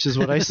Sons, which is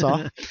what I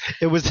saw.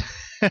 It was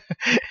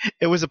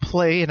a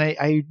play, and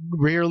I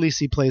rarely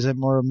see plays. I'm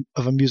more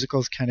of a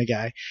musicals kind of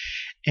guy.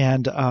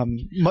 And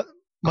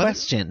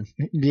question.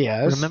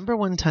 Yes. Remember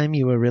one time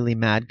you were really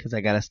mad because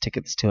I got us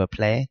tickets to a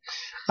play?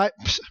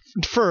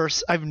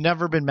 First, I've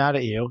never been mad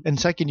at you, and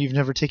second, you've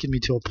never taken me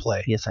to a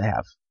play. Yes, I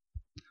have.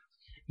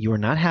 You were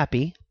not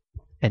happy,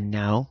 and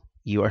now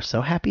you are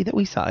so happy that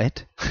we saw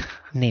it.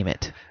 Name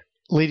it.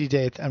 Lady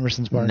Day at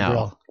Emerson's Bar and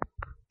Grill.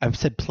 I've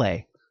said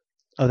play.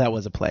 Oh, that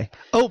was a play.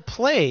 Oh,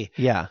 play.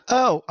 Yeah.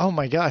 Oh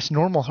my gosh,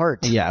 Normal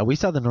Heart. Yeah, we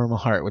saw the Normal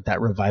Heart with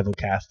that revival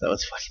cast. That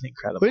was fucking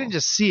incredible. We didn't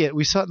just see it.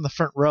 We saw it in the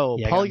front row.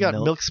 Yeah, Paulie got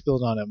milk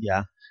spilled on him.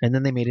 Yeah. And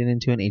then they made it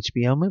into an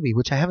HBO movie,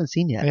 which I haven't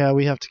seen yet. Yeah,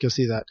 we have to go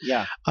see that.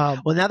 Yeah.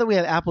 Well, now that we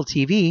have Apple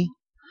TV.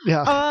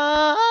 Yeah.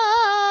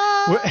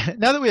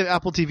 Now that we have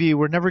Apple TV,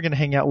 we're never going to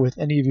hang out with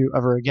any of you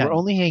ever again. We're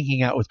only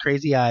hanging out with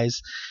Crazy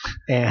Eyes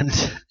and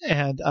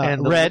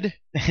Red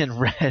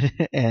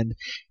and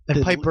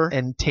Piper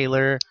and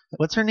Taylor.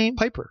 What's her name?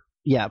 Piper.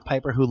 Yeah,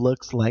 Piper, who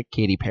looks like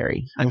Katy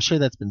Perry. I'm sure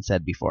that's been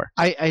said before.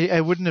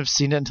 I wouldn't have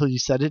seen it until you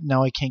said it.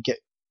 Now I can't get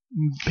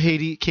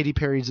Katy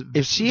Perry's.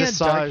 If she had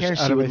dark hair,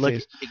 she would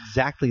look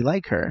exactly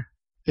like her.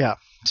 Yeah,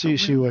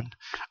 she would.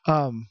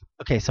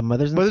 Okay, so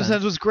Mothers and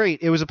Sons was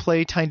great. It was a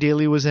play. Tyne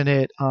Daly was in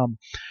it.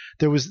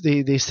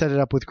 They set it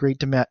up with great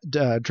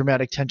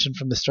dramatic tension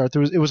from the start.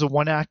 It was a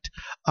one act,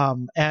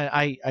 and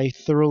I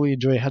thoroughly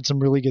enjoyed it. It had some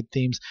really good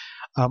themes.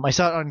 I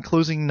saw it on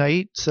closing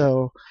night,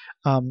 so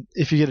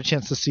if you get a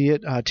chance to see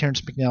it,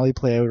 Terrence McNally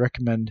play, I would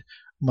recommend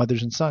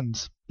Mothers and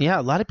Sons. Yeah,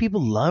 a lot of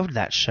people loved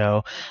that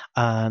show.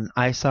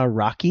 I saw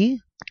Rocky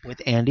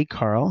with Andy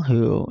Karl,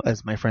 who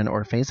is my friend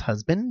Orphe's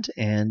husband,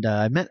 and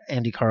I met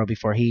Andy Karl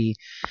before. He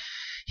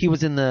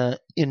was in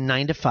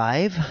 9 to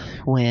 5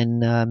 when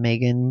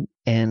Megan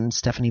and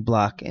Stephanie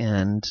Block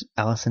and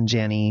Allison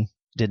Janney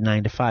did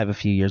 9 to 5 a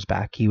few years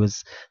back. He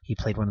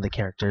played one of the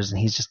characters, and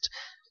he's just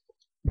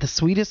the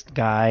sweetest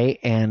guy,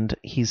 and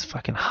he's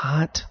fucking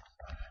hot.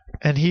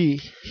 And he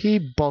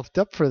bulked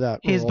up for that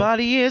role. His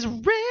body is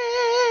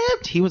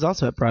ripped. He was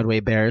also at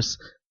Broadway Bears.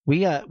 We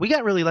got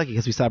really lucky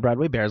because we saw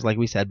Broadway Bears, like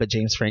we said, but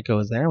James Franco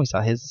was there. We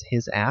saw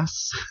his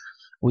ass.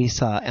 We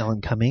saw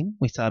Ellen Cumming.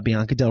 We saw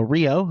Bianca Del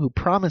Rio, who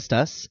promised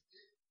us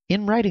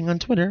in writing on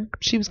Twitter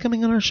she was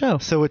coming on our show.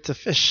 So it's a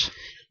fish.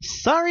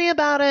 Sorry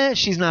about it.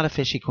 She's not a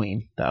fishy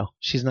queen, though.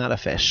 She's not a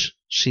fish.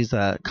 She's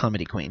a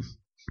comedy queen.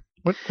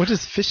 What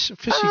is fishy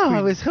queen?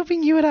 I was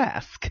hoping you would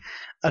ask.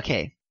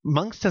 Okay,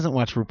 Monks doesn't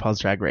watch RuPaul's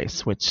Drag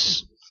Race,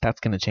 which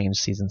that's going to change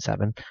season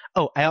 7.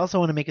 Oh, I also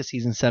want to make a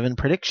season 7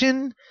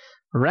 prediction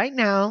right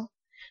now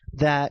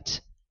that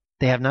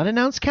they have not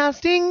announced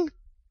casting.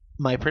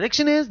 My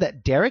prediction is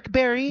that Derek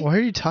Barry... Why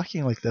are you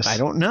talking like this? I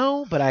don't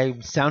know, but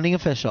I'm sounding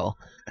official.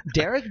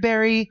 Derek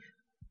Barry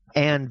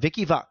and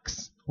Vicky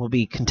Vox will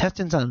be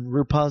contestants on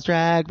RuPaul's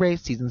Drag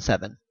Race Season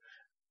 7.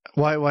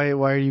 Why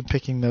are you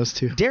picking those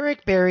two?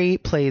 Derek Barry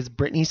plays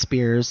Britney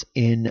Spears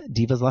in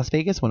Divas Las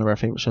Vegas, one of our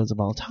favorite shows of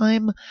all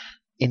time.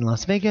 In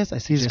Las Vegas, I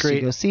suggest you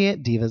go see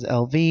it. Divas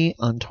LV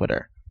on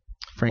Twitter.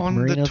 Frank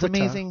Marino's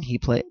amazing.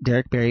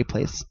 Derek Barry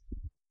plays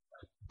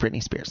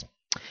Britney Spears.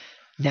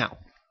 Now...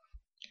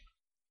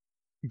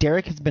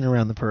 Derek has been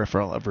around the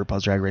peripheral of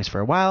RuPaul's Drag Race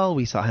for a while.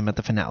 We saw him at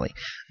the finale.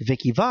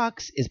 Vicky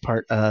Vox is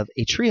part of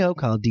a trio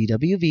called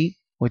DWV,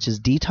 which is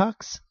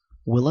Detox,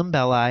 Willem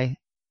Belli,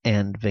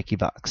 and Vicky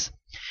Vox.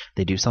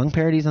 They do song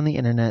parodies on the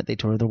internet. They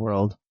tour the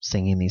world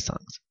singing these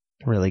songs.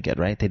 Really good,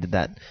 right? They did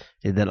that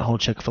whole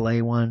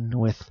Chick-fil-A one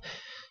with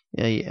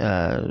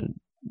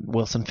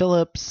Wilson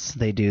Phillips.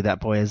 They do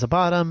That Boy Is a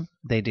Bottom.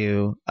 They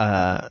do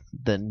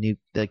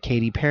the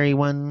Katy Perry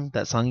one,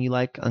 that song you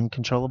like,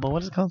 Uncontrollable.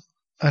 What is it called?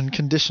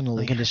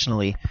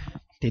 Unconditionally.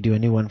 They do a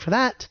new one for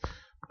that.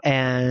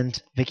 And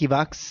Vicky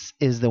Vox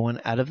is the one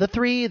out of the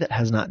 3 that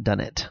has not done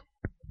it.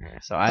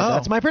 So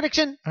that's my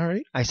prediction. All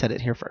right. I said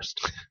it here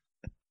first.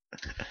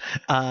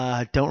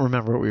 Don't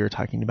remember what we were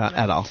talking about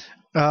at all.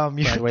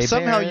 Broadway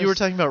Somehow Bears, you were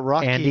talking about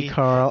Rocky. Andy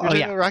Carl. You were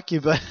talking about Rocky,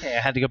 but Okay, I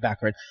had to go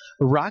backward.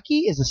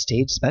 Rocky is a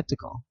stage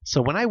spectacle.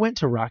 So when I went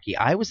to Rocky,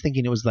 I was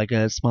thinking it was like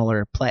a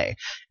smaller play.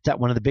 It's at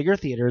one of the bigger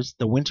theaters,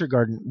 the Winter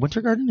Garden.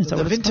 Winter Garden? Is that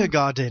the what it's called?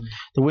 Wintergarten.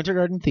 The Winter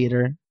Garden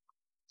Theater.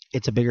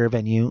 It's a bigger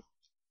venue.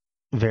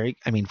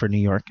 For New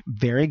York.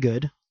 Very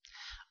good.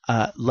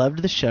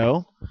 Loved the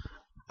show.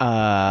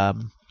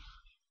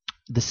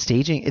 The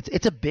staging,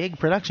 it's a big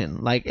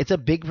production. Like, it's a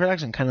big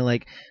production, kind of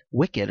like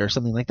Wicked or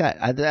something like that.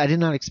 I did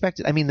not expect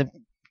it. I mean,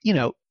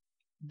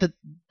 the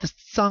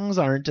songs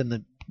aren't,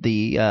 and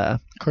the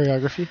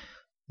Choreography?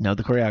 no,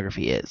 the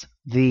choreography is.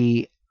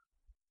 The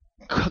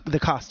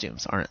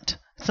costumes aren't.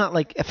 It's not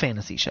like a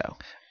fantasy show.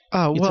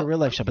 Oh, It's a real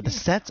life show, but the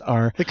sets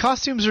are. the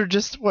costumes are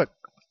just what?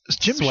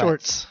 Gym Sweats.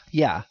 shorts.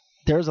 Yeah,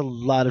 there's a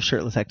lot of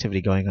shirtless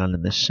activity going on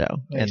in this show,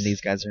 Nice. and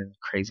these guys are in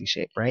crazy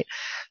shape, right?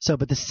 So,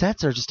 but the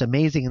sets are just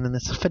amazing, and then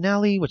this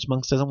finale, which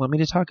Monks doesn't want me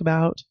to talk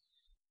about.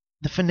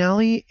 The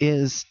finale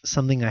is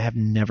something I have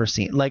never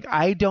seen. Like,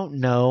 I don't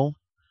know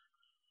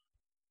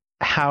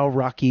how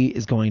Rocky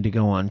is going to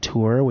go on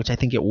tour, which I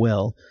think it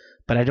will,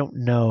 but I don't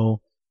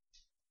know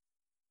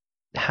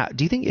how.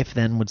 Do you think If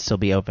Then would still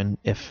be open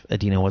if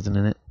Adina wasn't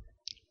in it?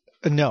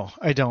 No,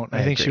 I don't.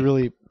 I think she agree.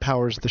 really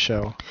powers the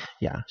show.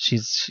 Yeah,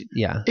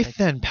 yeah. If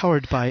Then,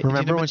 powered by Remember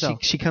Idina when Menzel.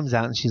 she comes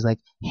out and she's like,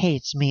 "Hey,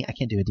 it's me." I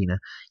can't do Adina.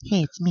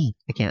 "Hey, it's me."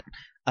 I can't.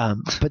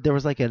 But there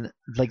was like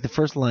the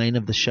first line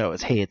of the show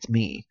is, "Hey, it's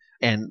me,"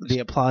 and the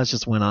applause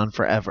just went on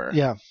forever.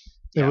 Yeah.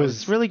 Yeah, it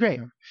was really great.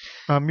 You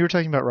were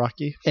talking about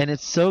Rocky. And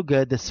it's so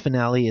good. This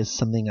finale is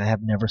something I have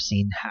never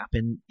seen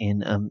happen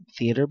in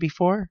theater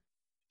before.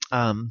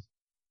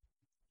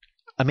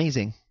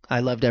 Amazing. I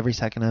loved every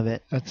second of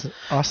it. That's The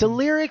awesome.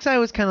 lyrics, I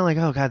was kind of like,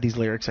 oh god, these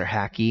lyrics are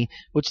hacky,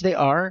 which they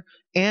are.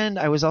 And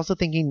I was also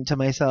thinking to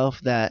myself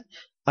that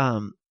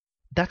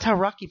that's how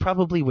Rocky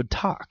probably would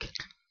talk.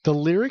 The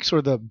lyrics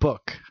or the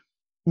book?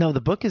 No,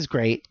 the book is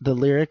great. The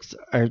lyrics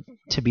are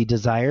to be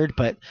desired,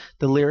 but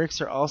the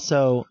lyrics are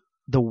also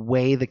the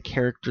way the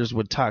characters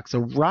would talk. So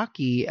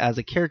Rocky as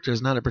a character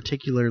is not a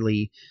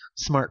particularly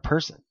smart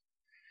person.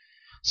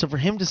 So for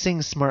him to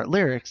sing smart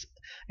lyrics,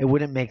 it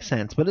wouldn't make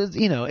sense. But it's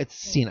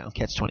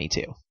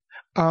catch-22.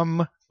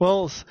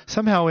 Well,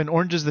 somehow in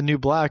Orange is the New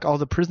Black, all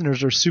the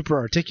prisoners are super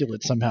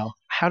articulate somehow.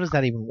 How does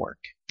that even work?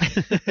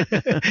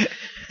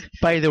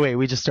 By the way,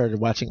 we just started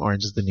watching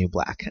Orange is the New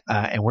Black,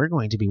 and we're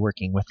going to be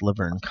working with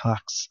Laverne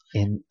Cox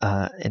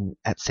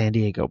at San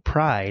Diego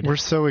Pride. We're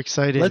so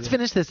excited. Let's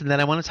finish this, and then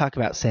I want to talk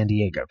about San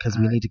Diego because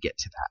we need to get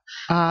to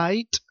that.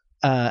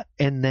 Aight.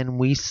 And then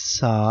we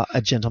saw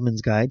A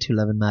Gentleman's Guide to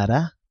Love and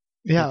Murder,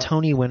 Yeah. the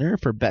Tony winner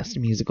for Best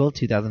Musical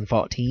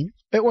 2014.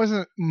 It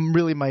wasn't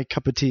really my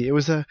cup of tea. It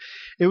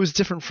was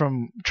different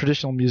from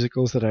traditional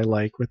musicals that I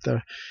like, with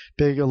the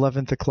big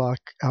 11th o'clock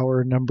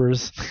hour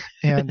numbers,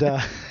 and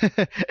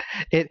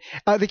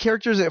the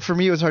characters. For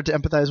me, it was hard to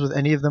empathize with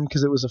any of them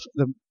because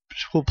the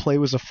whole play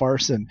was a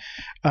farce, and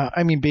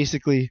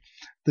basically,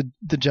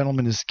 the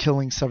gentleman is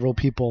killing several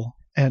people,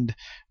 and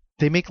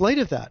they make light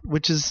of that,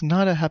 which is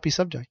not a happy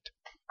subject.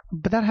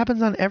 But that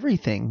happens on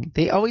everything.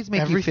 They always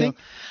make Everything? you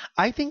feel.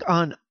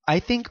 I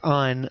think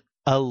on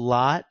a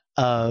lot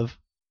of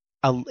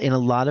in a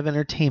lot of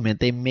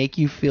entertainment, they make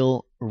you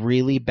feel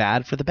really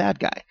bad for the bad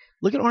guy.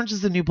 Look at Orange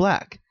is the New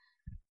Black.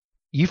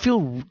 You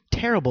feel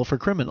terrible for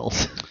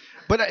criminals.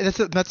 But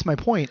that's my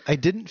point. I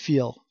didn't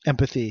feel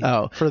empathy.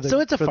 So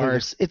it's a for the-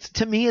 farce.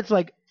 To me it's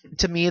like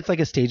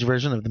a stage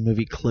version of the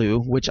movie Clue,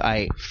 which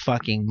I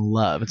fucking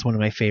love. It's one of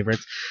my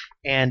favorites.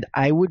 And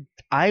I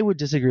would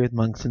disagree with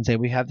Monks and say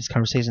we have this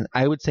conversation.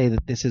 I would say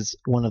that this is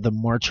one of the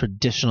more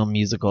traditional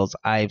musicals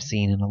I've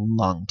seen in a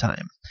long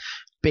time,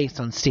 based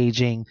on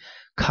staging,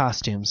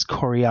 costumes,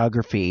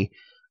 choreography.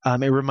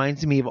 It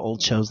reminds me of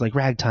old shows like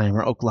Ragtime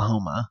or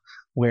Oklahoma,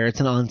 where it's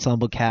an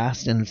ensemble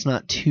cast and it's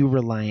not too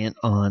reliant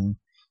on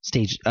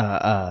stage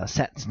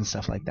sets and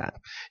stuff like that.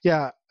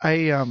 Yeah,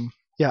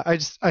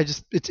 it's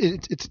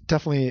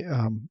definitely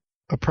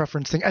a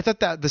preference thing. I thought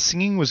that the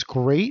singing was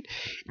great,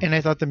 and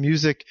I thought the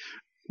music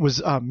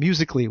was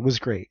musically was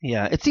great.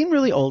 Yeah, it seemed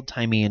really old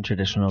timey and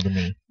traditional to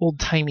me. Old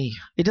timey.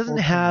 It doesn't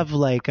have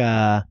like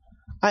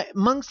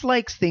Monks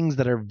likes things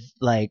that are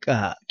like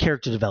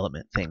character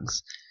development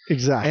things.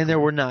 Exactly. And there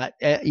were not.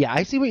 Yeah,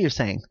 I see what you're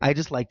saying. I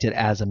just liked it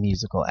as a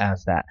musical,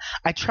 as that.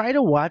 I try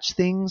to watch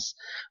things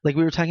like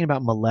we were talking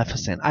about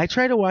Maleficent. I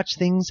try to watch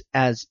things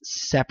as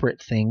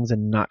separate things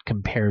and not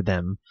compare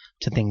them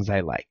to things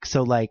I like.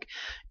 So, like,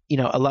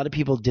 a lot of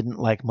people didn't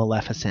like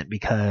Maleficent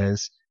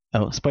because,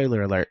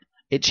 spoiler alert,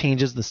 it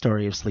changes the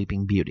story of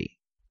Sleeping Beauty,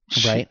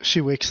 right?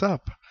 She wakes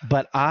up.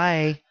 But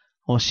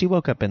she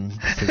woke up in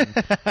season.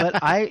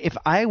 But if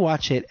I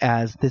watch it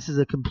as this is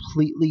a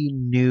completely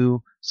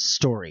new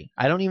story,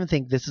 I don't even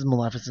think this is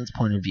Maleficent's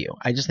point of view.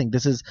 I just think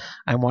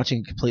I'm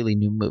watching a completely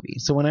new movie.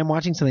 So when I'm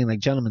watching something like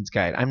Gentleman's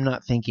Guide, I'm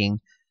not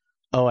thinking,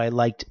 I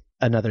liked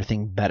another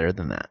thing better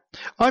than that.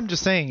 I'm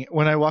just saying,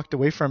 when I walked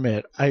away from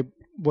it, I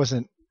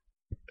wasn't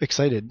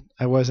excited.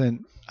 I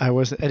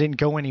didn't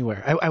go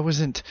anywhere. I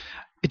wasn't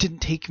it didn't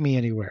take me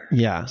anywhere.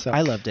 Yeah, So,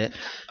 I loved it.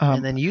 Um,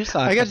 And then you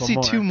saw. I got to see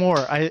two more.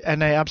 I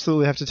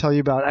absolutely have to tell you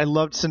about it. I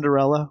loved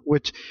Cinderella,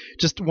 which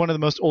just one of the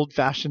most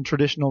old-fashioned,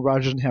 traditional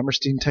Rodgers and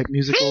Hammerstein type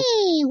musicals.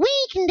 Hey,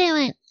 we can do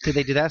it. Did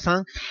they do that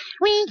song?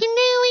 We can do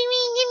it.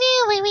 We can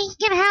do it. We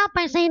can help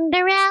our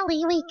Cinderella.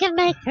 We can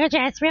make her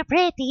dress real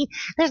pretty.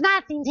 There's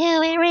nothing to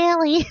it,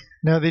 really.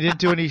 No, they didn't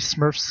do any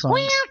Smurfs songs.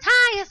 We'll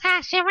tie a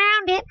sash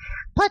around it.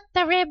 Put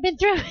the ribbon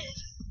through it.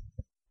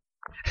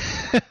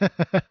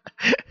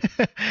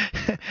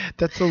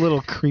 That's a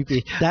little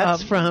creepy.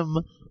 That's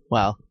from.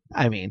 Well,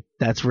 I mean,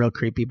 that's real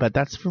creepy, but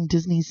that's from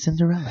Disney's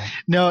Cinderella.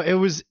 No, it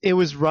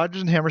was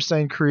Rodgers and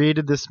Hammerstein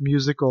created this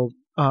musical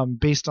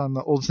based on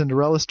the old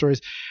Cinderella stories,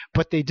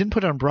 but they didn't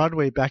put it on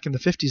Broadway back in the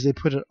 50s. They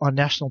put it on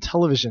national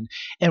television.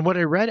 And what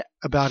I read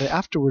about it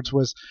afterwards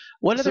was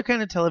What other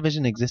kind of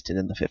television existed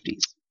in the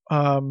 50s?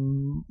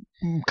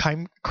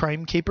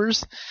 crime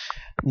capers.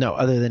 No,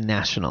 other than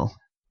national.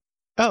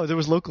 Oh, there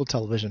was local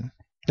television.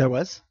 There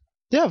was?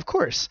 Yeah, of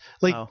course.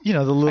 Like, Oh. the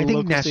little I think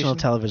local national station.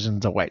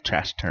 television's a white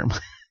trash term.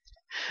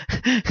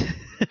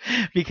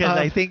 Because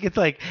I think it's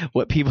like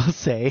what people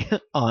say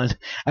on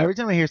every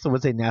time I hear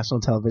someone say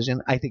national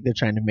television, I think they're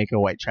trying to make a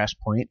white trash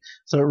point.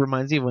 So it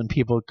reminds me of when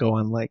people go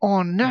on like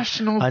on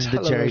national on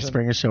television. the Jerry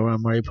Springer show or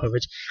on Maury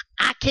Povich.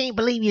 I can't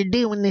believe you're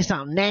doing this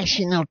on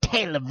national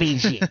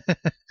television.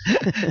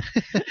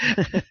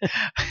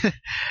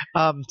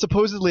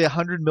 Supposedly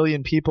 100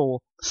 million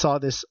people saw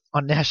this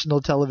on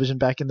national television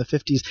back in the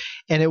 50s,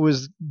 and it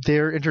was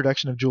their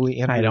introduction of Julie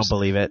Andrews. I don't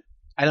believe it.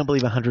 I don't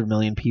believe 100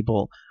 million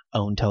people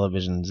owned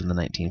televisions in the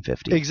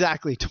 1950s.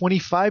 Exactly.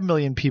 25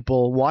 million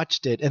people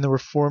watched it, and there were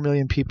 4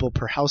 million people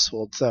per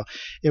household. So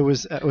it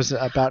was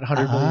about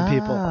 100 million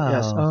people.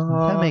 Yes.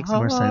 That makes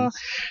more sense.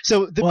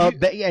 So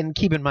and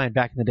keep in mind,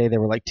 back in the day,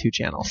 there were like 2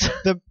 channels.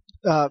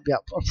 yeah.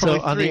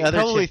 So on the other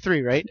probably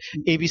 3, right?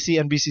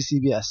 ABC, NBC,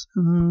 CBS.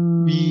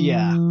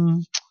 Yeah.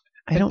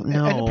 I don't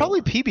know. And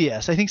probably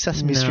PBS. I think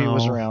Sesame Street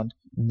was around.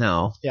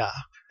 No. Yeah.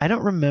 I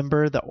don't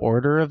remember the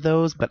order of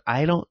those, but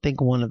I don't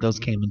think one of those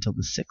came until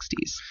the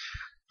 60s.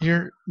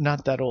 You're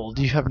not that old.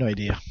 You have no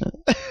idea.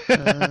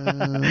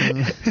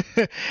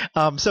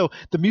 So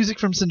the music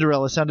from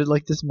Cinderella sounded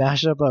like this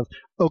mashup of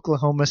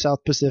Oklahoma,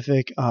 South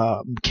Pacific,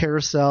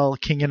 Carousel,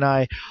 King and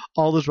I,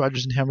 all those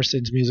Rodgers and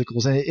Hammerstein's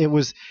musicals, and it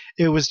was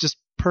just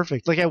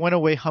perfect. Like I went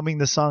away humming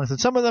the songs, and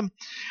some of them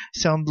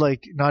sound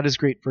like not as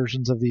great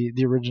versions of the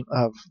original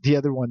of the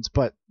other ones,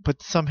 but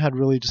some had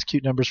really just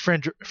cute numbers.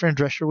 Fran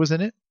Drescher was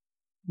in it.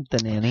 The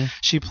nanny.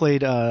 She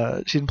played.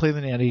 She didn't play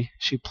the nanny.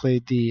 She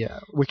played the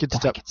wicked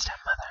stepmother.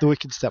 The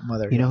wicked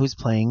stepmother. You know who's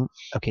playing?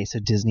 Okay, so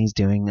Disney's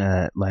doing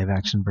a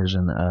live-action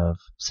version of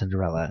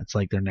Cinderella. It's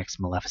like their next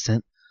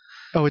Maleficent.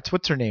 Oh,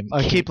 what's her name?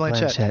 Cate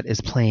Blanchett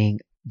is playing.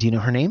 Do you know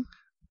her name?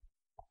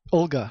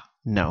 Olga.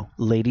 No,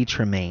 Lady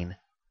Tremaine.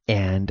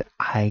 And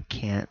I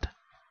can't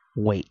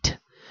wait.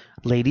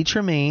 Lady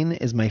Tremaine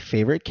is my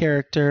favorite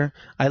character.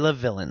 I love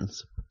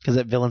villains because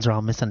villains are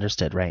all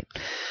misunderstood, right?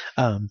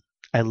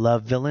 I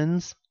love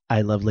villains.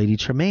 I love Lady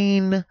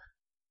Tremaine.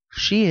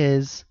 She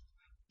is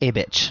a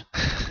bitch.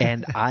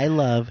 And I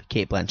love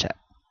Cate Blanchett.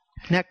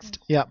 Next.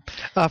 Yeah.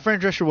 Fran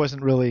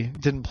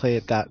Drescher didn't play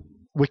it that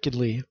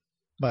wickedly.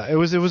 But it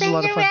was a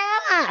lot of fun.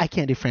 I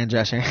can't do Fran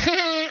Drescher.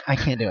 I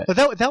can't do it.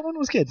 But that one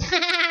was good.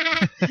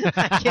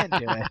 I can't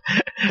do it.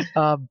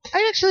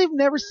 I actually have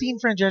never seen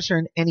Fran Drescher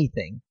in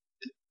anything.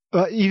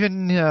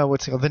 Even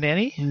what's it called? The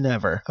Nanny?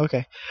 Never.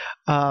 Okay.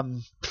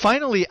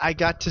 Finally, I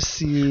got to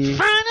see.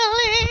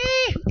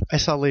 I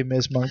saw Les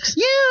Mis Monks.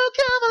 You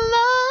come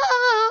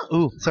along.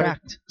 Ooh,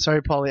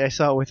 sorry, Paulie. I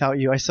saw it without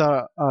you. I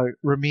saw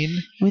Ramin.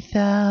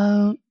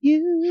 Without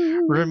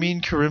you.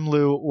 Ramin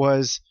Karimloo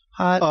was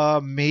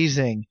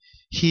amazing.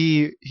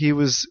 He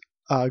was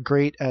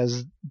great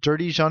as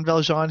dirty Jean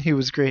Valjean. He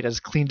was great as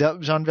cleaned up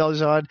Jean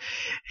Valjean.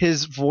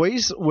 His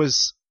voice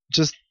was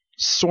just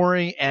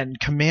soaring and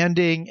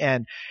commanding,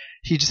 and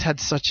he just had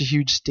such a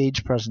huge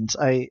stage presence.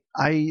 I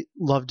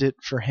loved it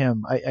for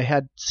him. I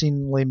had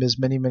seen Les Mis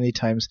many, many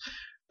times,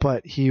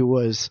 but he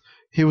was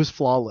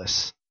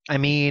flawless. I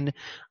mean,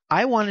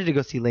 I wanted to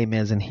go see Les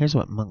Mis, and here's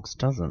what Monks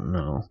doesn't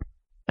know.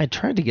 I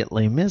tried to get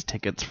Les Mis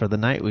tickets for the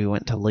night we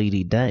went to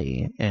Lady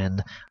Day,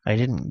 and I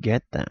didn't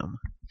get them.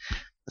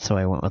 So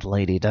I went with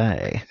Lady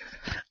Day.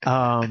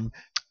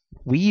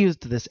 We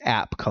used this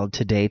app called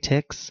Today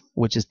Tix,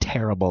 which is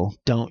terrible.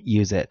 Don't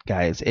use it,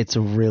 guys. It's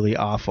really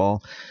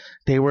awful.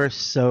 They were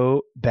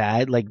so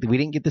bad. Like, we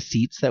didn't get the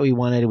seats that we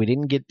wanted. We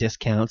didn't get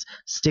discounts.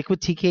 Stick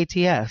with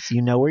TKTS.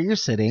 You know where you're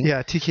sitting.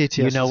 Yeah, TKTS.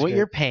 You know what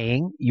you're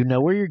paying. You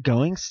know where you're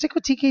going. Stick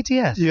with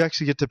TKTS. You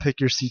actually get to pick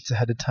your seats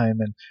ahead of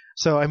time. And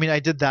so, I mean, I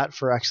did that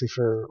for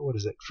what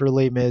is it? For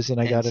Les Mis, and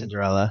I got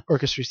Cinderella. An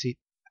orchestra seat.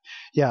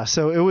 Yeah,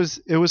 so it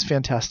was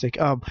fantastic.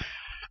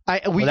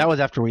 That was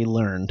after we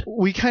learned.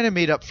 We kind of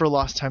made up for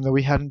lost time, though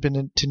we hadn't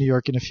been to New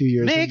York in a few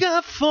years. Make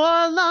up for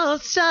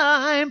lost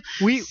time.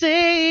 We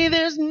say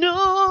there's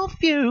no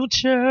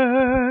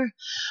future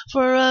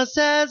for us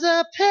as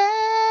a pair.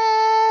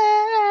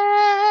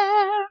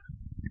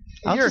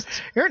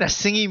 You're in a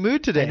singy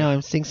mood today. I know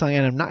I'm sing-song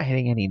and I'm not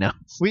hitting any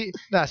notes.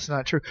 That's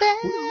not true.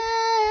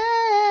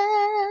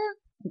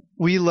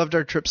 We loved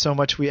our trip so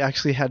much we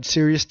actually had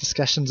serious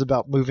discussions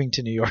about moving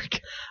to New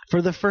York.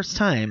 For the first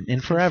time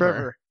in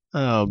forever.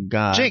 Oh,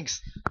 God.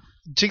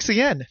 Jinx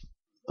again.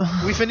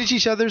 We finish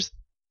each other's.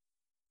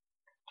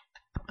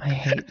 I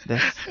hate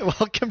this.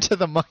 Welcome to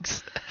the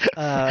Monks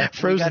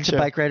we got to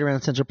bike ride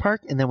around Central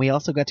Park, and then we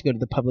also got to go to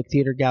the Public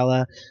Theater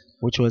Gala,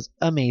 which was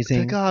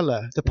amazing.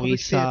 The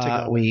Public Theater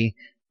Gala.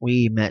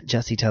 We met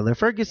Jesse Tyler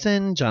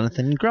Ferguson,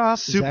 Jonathan Groff,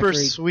 super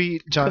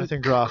sweet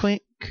Jonathan Groff,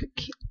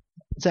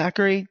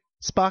 Zachary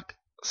Spock,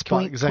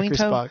 Zachary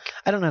Spock.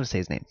 I don't know how to say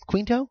his name.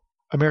 Quinto?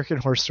 American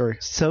Horror Story.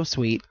 So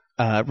sweet.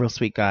 Real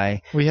sweet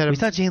guy. We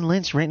saw Jane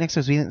Lynch right next to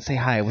us. We didn't say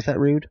hi. Was that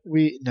rude?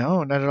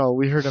 No, not at all.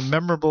 We heard a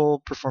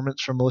memorable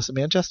performance from Melissa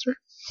Manchester.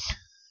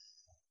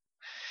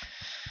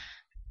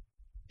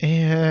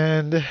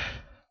 And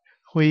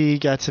we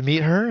got to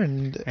meet her,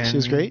 and she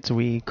was great. So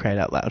we cried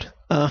out loud.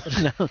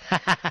 No.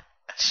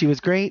 She was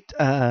great.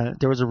 There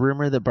was a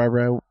rumor that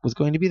Barbara was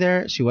going to be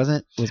there. She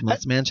wasn't. It was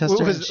Melissa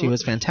Manchester. She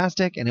was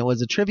fantastic, and it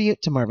was a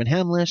tribute to Marvin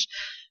Hamlish,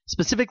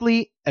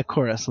 specifically a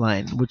chorus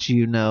line, which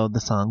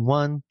the song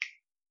One.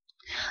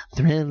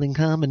 Thrilling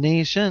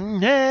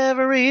combination,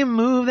 every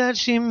move that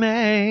she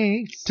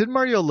makes. Did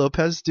Mario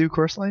Lopez do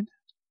chorus line?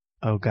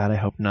 Oh, God, I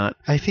hope not.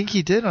 I think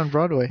he did on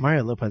Broadway.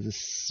 Mario Lopez is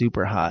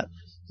super hot.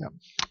 Yeah.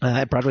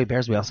 At Broadway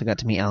Bears, we also got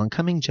to meet Alan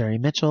Cumming, Jerry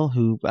Mitchell,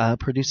 who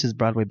produces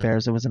Broadway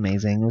Bears. It was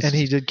amazing. And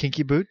he did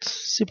Kinky Boots.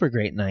 Super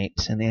great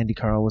night. And Andy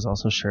Carl was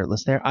also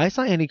shirtless there. I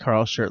saw Andy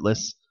Carl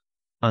shirtless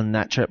on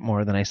that trip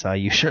more than I saw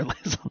you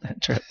shirtless on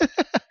that trip.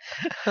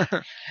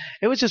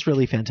 It was just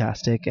really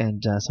fantastic,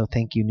 and so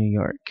thank you, New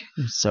York.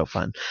 It was so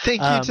fun.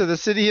 Thank you to the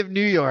city of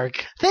New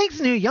York. Thanks,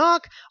 New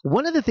York.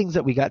 One of the things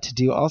that we got to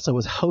do also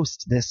was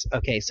host this.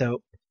 Okay,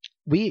 so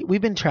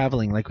we've been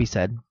traveling, like we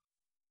said,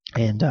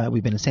 and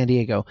we've been in San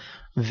Diego,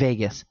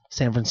 Vegas,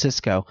 San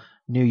Francisco,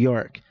 New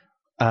York.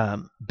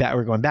 We're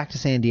going back to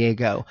San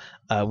Diego.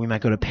 We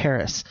might go to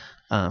Paris.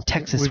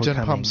 Texas. We've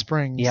done Palm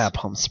Springs. Yeah,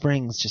 Palm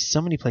Springs. Just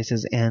so many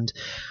places, and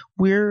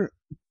we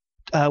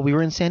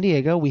were in San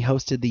Diego. We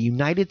hosted the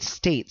United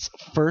States'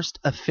 first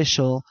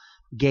official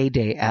gay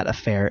day at a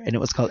fair, and it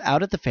was called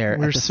Out at the Fair at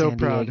the San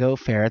Diego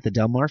Fair at the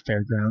Del Mar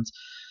Fairgrounds.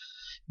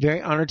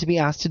 Very honored to be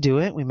asked to do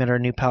it. We met our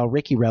new pal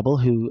Ricky Rebel,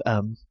 who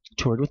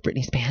toured with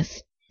Britney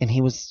Spears, and he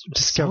was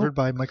discovered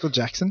by Michael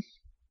Jackson.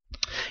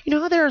 You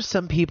know how there are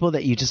some people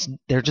that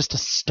they're just a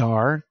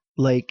star?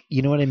 Like,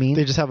 you know what I mean?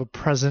 They just have a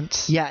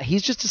presence. Yeah,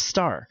 he's just a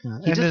star. Yeah.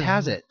 He just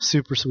has it.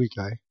 Super sweet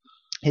guy.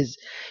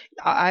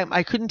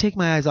 I couldn't take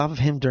my eyes off of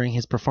him during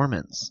his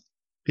performance.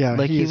 Yeah,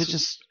 like he was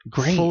just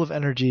great, full of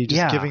energy,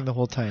 just giving the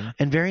whole time,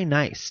 and very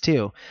nice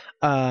too.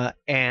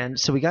 And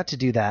so we got to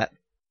do that.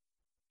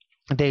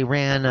 They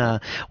ran.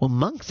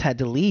 Monks had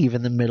to leave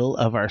in the middle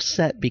of our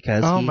set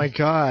because my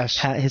gosh,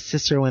 his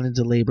sister went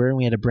into labor, and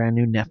we had a brand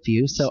new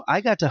nephew. So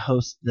I got to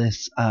host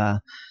this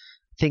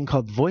thing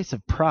called Voice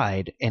of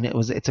Pride, and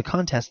it's a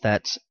contest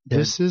that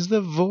this is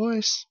the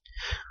voice.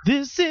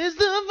 This is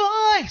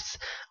the voice.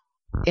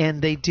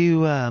 And they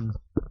do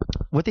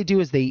what they do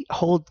is they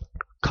hold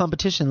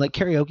competition, like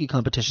karaoke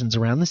competitions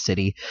around the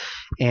city,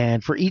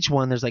 and for each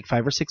one there's like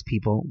 5 or 6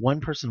 people. One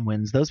person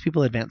wins. Those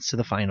people advance to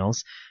the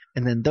finals,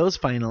 and then those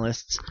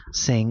finalists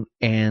sing,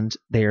 and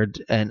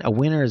a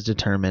winner is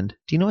determined.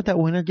 Do you know what that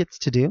winner gets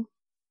to do?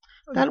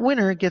 That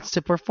winner gets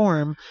to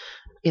perform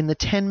in the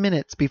 10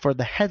 minutes before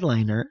the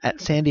headliner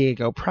at San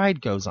Diego Pride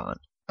goes on.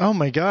 Oh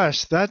my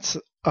gosh, that's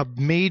a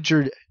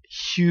major,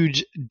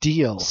 huge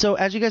deal. So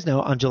as you guys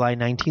know, on July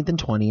 19th and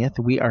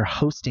 20th, we are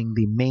hosting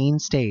the main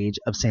stage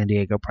of San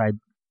Diego Pride.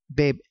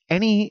 Babe,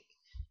 any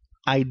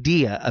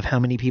idea of how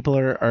many people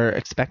are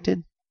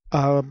expected?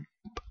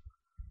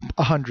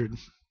 100.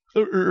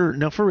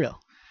 No, for real.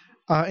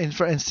 In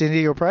San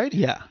Diego Pride?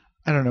 Yeah.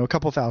 I don't know, a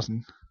couple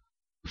thousand.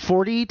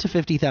 40 to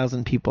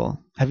 50,000 people.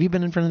 Have you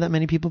been in front of that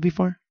many people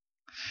before?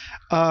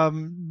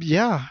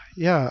 Yeah,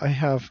 I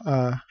have.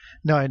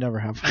 No, I never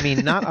have. I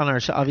mean, not on our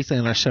show. Obviously,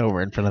 on our show,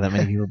 we're in front of that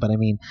many people. But I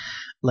mean,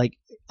 like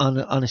on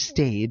a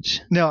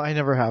stage. No, I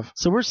never have.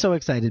 So we're so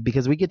excited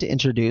because we get to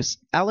introduce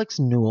Alex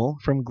Newell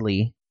from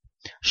Glee,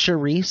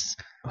 Charisse,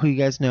 who you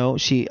guys know,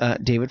 she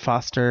David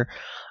Foster,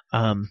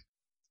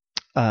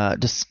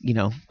 just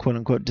quote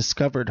unquote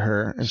discovered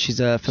her, and she's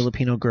a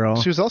Filipino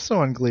girl. She was also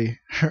on Glee.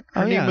 Her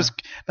name was,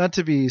 not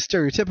to be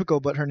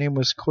stereotypical, but her name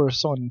was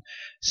Corazon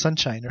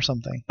Sunshine or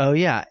something. Oh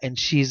yeah, and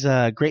she's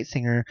a great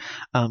singer.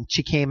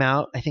 She came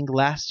out I think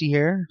last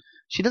year.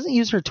 She doesn't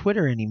use her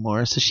Twitter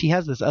anymore, so she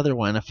has this other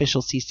one,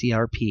 Official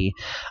CCRP.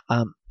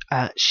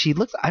 She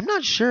looks, I'm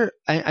not sure.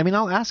 I mean,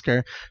 I'll ask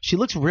her. She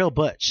looks real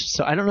butch,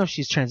 so I don't know if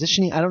she's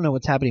transitioning. I don't know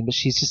what's happening, but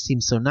she just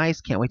seems so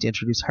nice. Can't wait to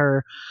introduce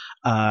her.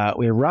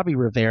 We have Robbie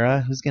Rivera,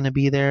 who's going to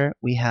be there.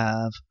 We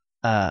have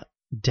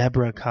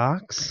Deborah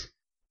Cox.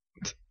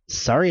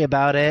 Sorry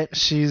about it.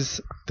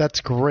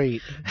 That's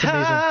great. It's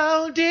amazing.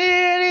 How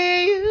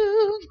did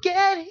you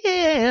get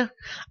here? yeah,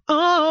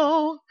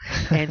 oh.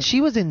 And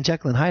she was in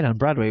Jekyll and Hyde on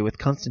Broadway with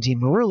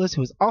Constantine Maroulis,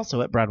 who was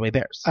also at Broadway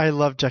Bears. I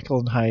love Jekyll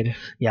and Hyde.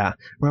 Yeah.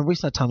 Remember we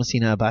saw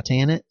Thomasina Abate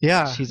in it?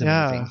 Yeah, She's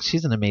amazing.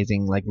 She's an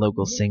amazing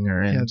local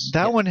singer. And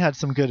that one had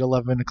some good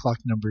 11 o'clock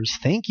numbers.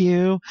 Thank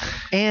you.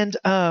 And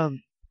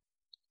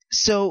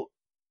so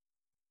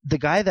the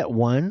guy that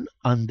won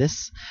on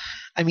this,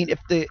 I mean, if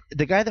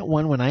the guy that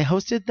won when I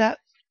hosted that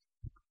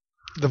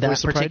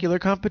particular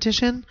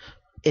competition,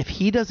 if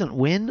he doesn't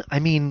win, I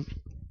mean,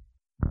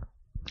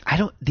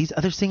 these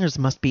other singers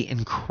must be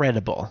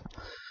incredible.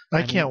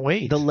 I can't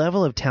wait. The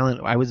level of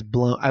talent, I was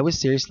blown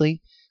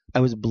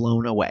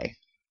away.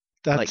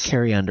 That's like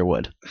Carrie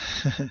Underwood.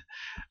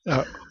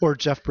 Or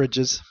Jeff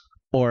Bridges.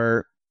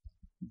 Or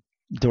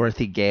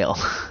Dorothy Gale.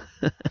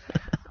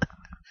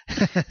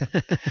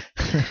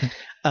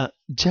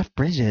 Jeff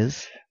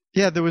Bridges.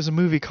 Yeah, there was a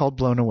movie called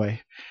Blown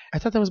Away. I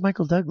thought that was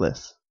Michael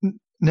Douglas.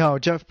 No,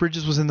 Jeff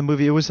Bridges was in the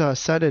movie. It was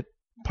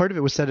part of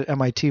it was set at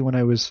MIT when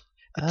I was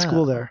at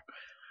school there.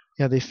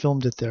 Yeah, they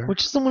filmed it there.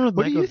 Which is the one with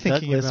Michael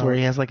Douglas where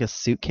he has like a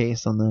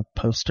suitcase on the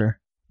poster?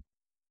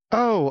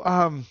 Oh,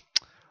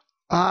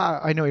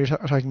 I know what you're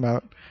talking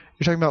about.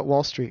 You're talking about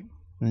Wall Street.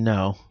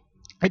 No.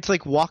 It's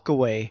like Walk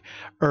Away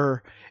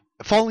or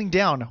Falling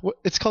Down.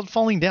 It's called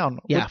Falling Down.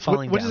 Yeah,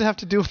 Falling Down. What does it have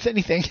to do with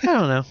anything? I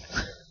don't know.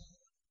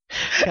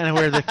 kind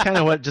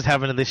of what just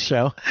happened to this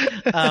show.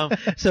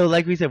 So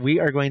like we said, we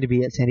are going to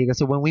be at San Diego.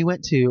 So when we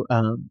went to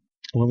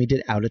when we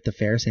did Out at the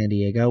Fair San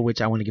Diego,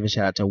 which I want to give a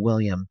shout out to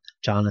William,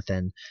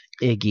 Jonathan,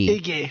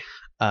 Iggy,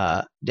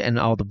 and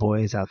all the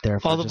boys out there,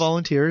 all the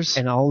volunteers,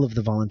 and all of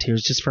the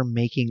volunteers, just for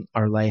making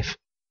our life,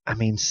 I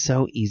mean,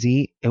 so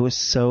easy. It was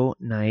so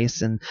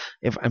nice. And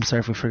I'm sorry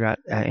if we forgot,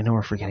 I know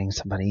we're forgetting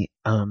somebody.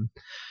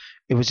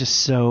 It was just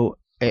so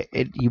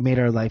you made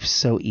our life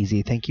so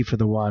easy. Thank you for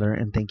the water,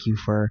 and thank you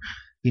for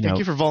thank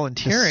you for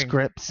volunteering.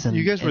 Scripts, and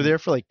you guys were there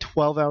for like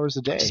 12 hours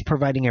a day, just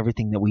providing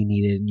everything that we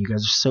needed. And you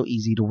guys are so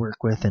easy to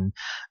work with, and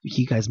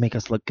you guys make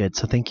us look good.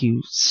 So thank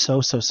you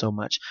so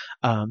much.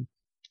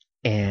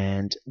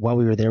 And while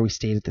we were there, we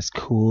stayed at this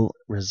cool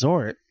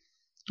resort.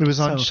 It was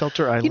on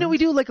Shelter Island. You know, we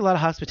do like a lot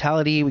of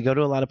hospitality. We go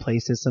to a lot of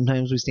places.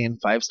 Sometimes we stay in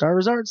 5-star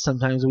resorts.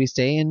 Sometimes we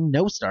stay in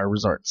no-star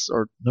resorts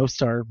or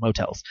no-star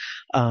motels.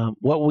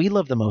 What we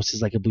love the most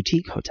is like a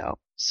boutique hotel.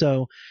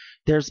 So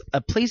there's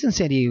a place in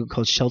San Diego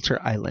called Shelter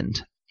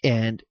Island,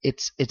 and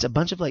it's a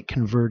bunch of like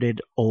converted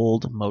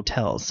old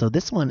motels. So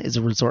this one is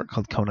a resort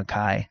called Kona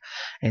Kai,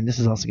 and this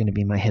is also going to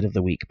be my hit of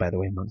the week, by the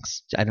way,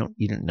 monks.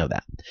 You didn't know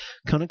that.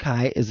 Kona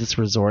Kai is this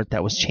resort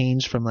that was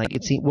changed from like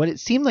it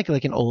seemed like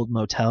an old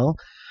motel.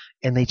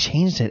 And they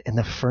changed it, and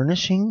the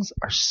furnishings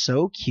are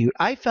so cute.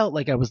 I felt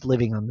like I was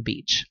living on the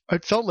beach.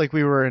 It felt like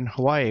we were in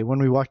Hawaii when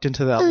we walked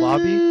into that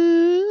lobby.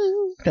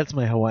 That's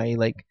my Hawaii,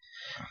 like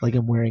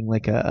I'm wearing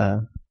like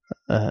a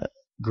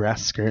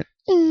grass skirt.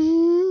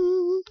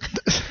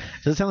 Does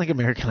it sound like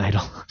American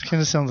Idol? It kind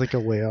of sounds like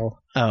a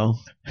whale. Oh.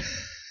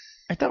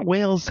 I thought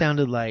whales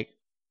sounded like...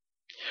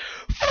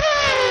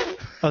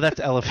 Oh,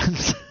 that's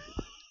elephants.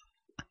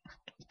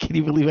 Can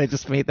you believe I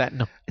just made that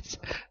noise?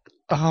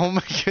 Oh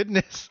my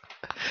goodness.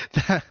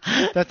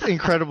 That's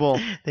incredible.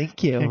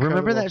 Thank you. Incredible.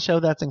 Remember that show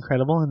That's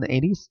Incredible in the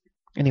 80s?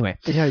 Anyway.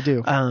 Yeah, I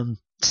do.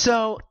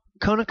 So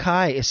Kona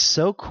Kai is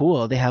so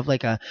cool. They have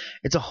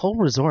it's a whole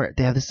resort.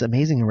 They have this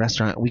amazing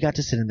restaurant. We got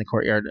to sit in the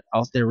courtyard.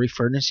 Also, they're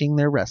refurnishing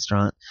their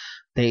restaurant.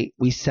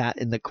 We sat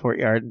in the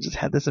courtyard and just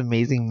had this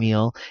amazing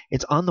meal.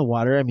 It's on the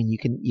water. I mean, you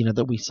can,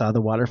 that we saw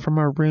the water from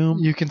our room.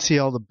 You can see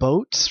all the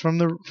boats from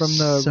the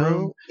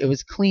room. It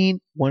was clean,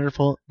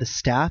 wonderful. The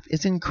staff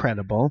is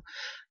incredible.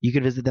 You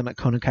can visit them at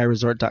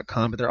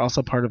KonaKaiResort.com, but they're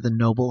also part of the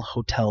Noble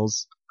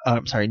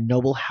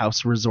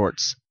House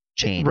Resorts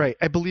chain. Right.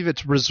 I believe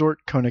it's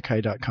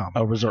ResortKonakai.com.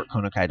 Oh,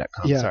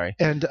 ResortKonakai.com. Yeah. Sorry.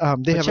 And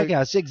check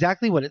out. It's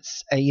exactly what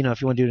it's.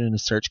 If you want to do it in a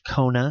search,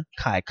 Kona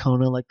Kai.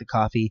 Kona like the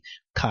coffee,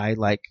 Kai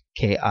like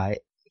Kai.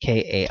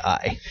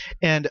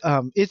 And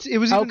it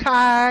was even,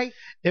 Kai.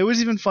 It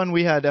was even fun.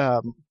 We had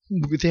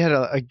they had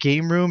a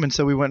game room, and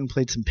so we went and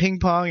played some ping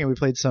pong, and we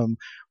played some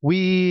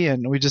Wii,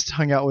 and we just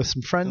hung out with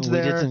some friends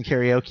there. We did some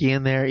karaoke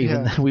in there,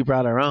 even though we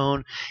brought our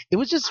own. It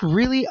was just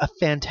really a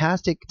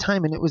fantastic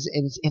time, and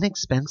it's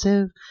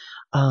inexpensive.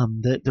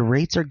 The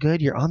rates are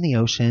good. You're on the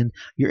ocean.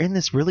 You're in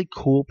this really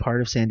cool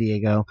part of San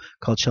Diego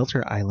called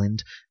Shelter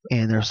Island,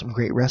 and there are some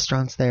great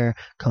restaurants there.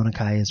 Kona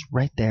Kai is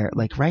right there,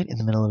 like right in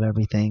the middle of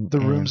everything. The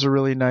rooms are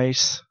really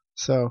nice.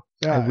 So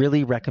yeah. I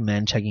really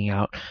recommend checking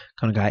out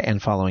Kona Kai and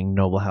following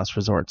Noble House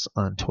Resorts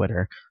on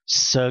Twitter.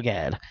 So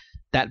good.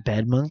 That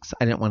bed, Monks,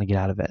 I didn't want to get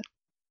out of it.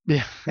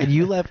 Yeah. And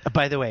you left,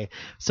 by the way,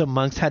 so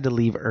Monks had to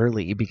leave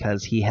early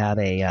because he had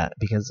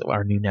because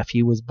our new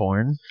nephew was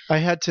born.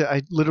 I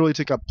literally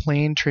took a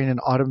plane, train,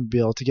 and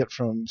automobile to get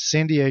from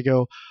San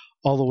Diego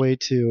all the way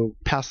to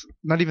past,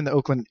 not even the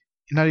Oakland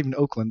not even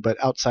Oakland,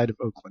 but outside of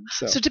Oakland.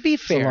 So, So to be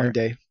it's a long fair,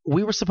 day.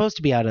 we were supposed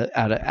to be out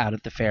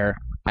at the fair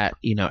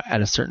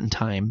at a certain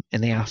time,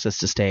 and they asked us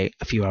to stay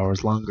a few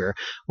hours longer,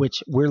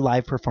 which we're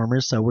live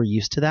performers, so we're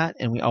used to that,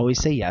 and we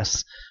always say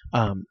yes.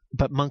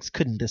 But Monks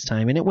couldn't this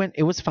time, and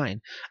it was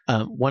fine.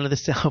 One of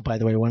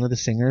the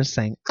singers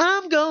sang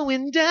 "I'm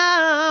Going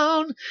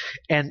Down,"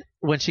 and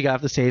when she got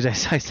off the stage, I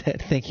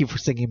said, "Thank you for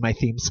singing my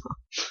theme song."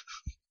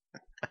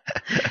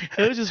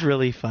 It was just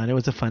really fun. It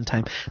was a fun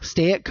time.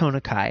 Stay at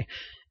Konakai.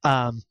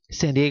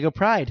 San Diego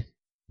Pride,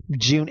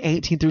 June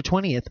 18th through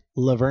 20th.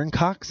 Laverne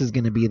Cox is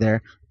going to be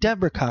there.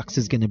 Deborah Cox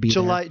is going to be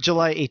there.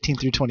 July 18th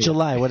through 20th.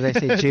 July. What did I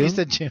say? June? You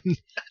said June.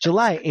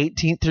 July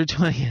 18th through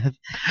 20th.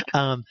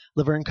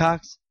 Laverne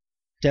Cox,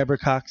 Deborah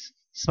Cox,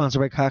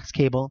 sponsored by Cox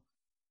Cable.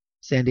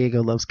 San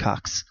Diego loves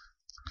Cox.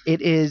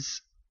 It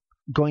is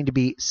going to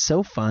be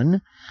so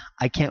fun.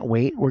 I can't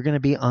wait. We're going to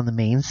be on the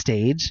main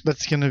stage.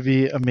 That's going to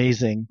be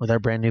amazing. With our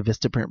brand new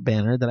Vistaprint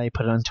banner that I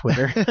put on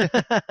Twitter.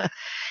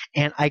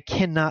 And I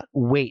cannot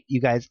wait. You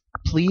guys,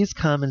 please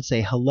come and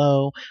say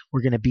hello.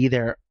 We're going to be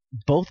there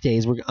both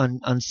days. We're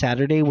on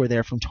Saturday, we're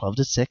there from 12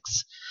 to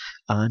 6.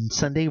 On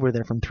Sunday, we're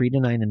there from 3 to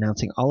 9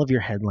 announcing all of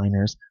your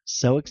headliners.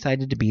 So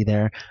excited to be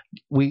there.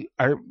 We're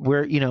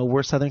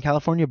Southern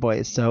California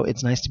boys, so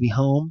it's nice to be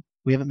home.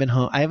 We haven't been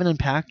home. I haven't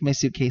unpacked my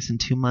suitcase in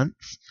 2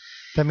 months.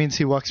 That means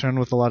he walks around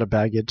with a lot of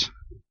baggage.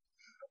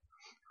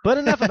 But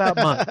enough about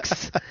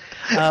Monks.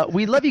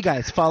 We love you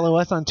guys. Follow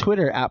us on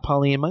Twitter at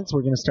Polly and Monks.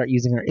 We're going to start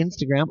using our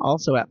Instagram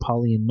also at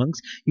Polly and Monks.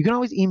 You can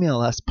always email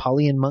us,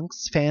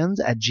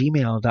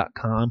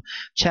 pollyandmonksfans@gmail.com.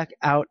 Check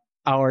out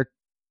our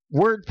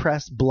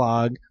WordPress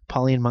blog,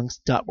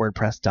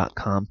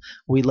 pollyandmonks.wordpress.com.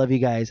 We love you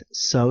guys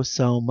so,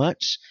 so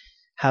much.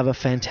 Have a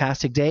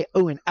fantastic day.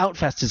 Oh, and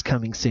Outfest is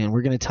coming soon.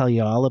 We're going to tell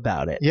you all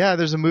about it. Yeah,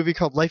 there's a movie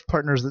called Life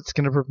Partners that's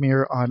going to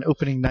premiere on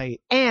opening night.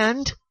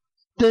 And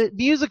the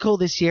musical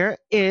this year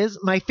is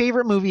my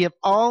favorite movie of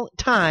all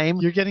time.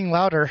 You're getting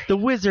louder. The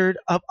Wizard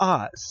of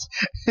Oz.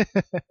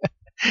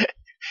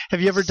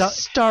 Have you ever done...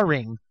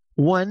 Starring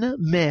one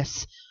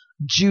Miss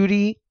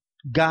Judy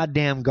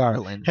goddamn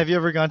Garland. Have you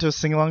ever gone to a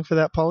sing-along for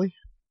that, Polly?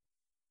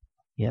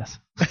 Yes.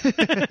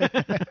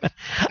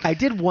 I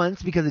did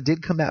once because it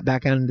did come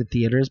back out into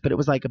theaters, but it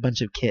was like a bunch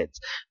of kids.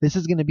 This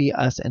is going to be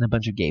us and a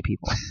bunch of gay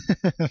people.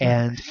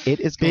 And it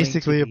is going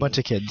basically to a bunch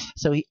of kids.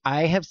 So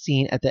I have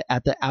seen at the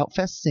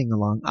Outfest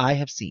sing-along, I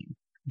have seen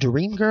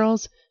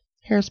Dreamgirls,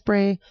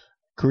 Hairspray,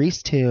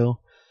 Grease 2,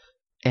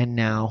 and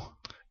now...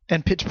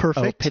 And Pitch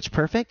Perfect. Oh, Pitch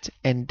Perfect.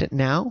 And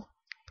now,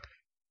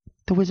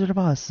 The Wizard of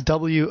Oz.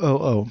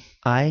 WOO.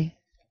 I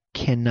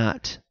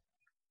cannot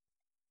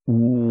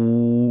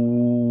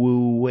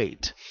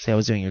wait. See, I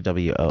was doing your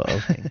WOO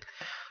thing.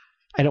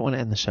 I don't want to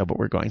end the show, but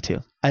we're going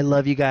to. I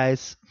love you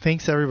guys.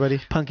 Thanks, everybody.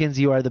 Pumpkins,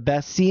 you are the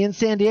best. See you in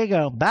San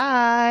Diego.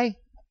 Bye.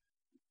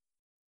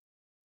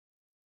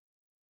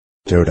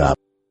 Dude up.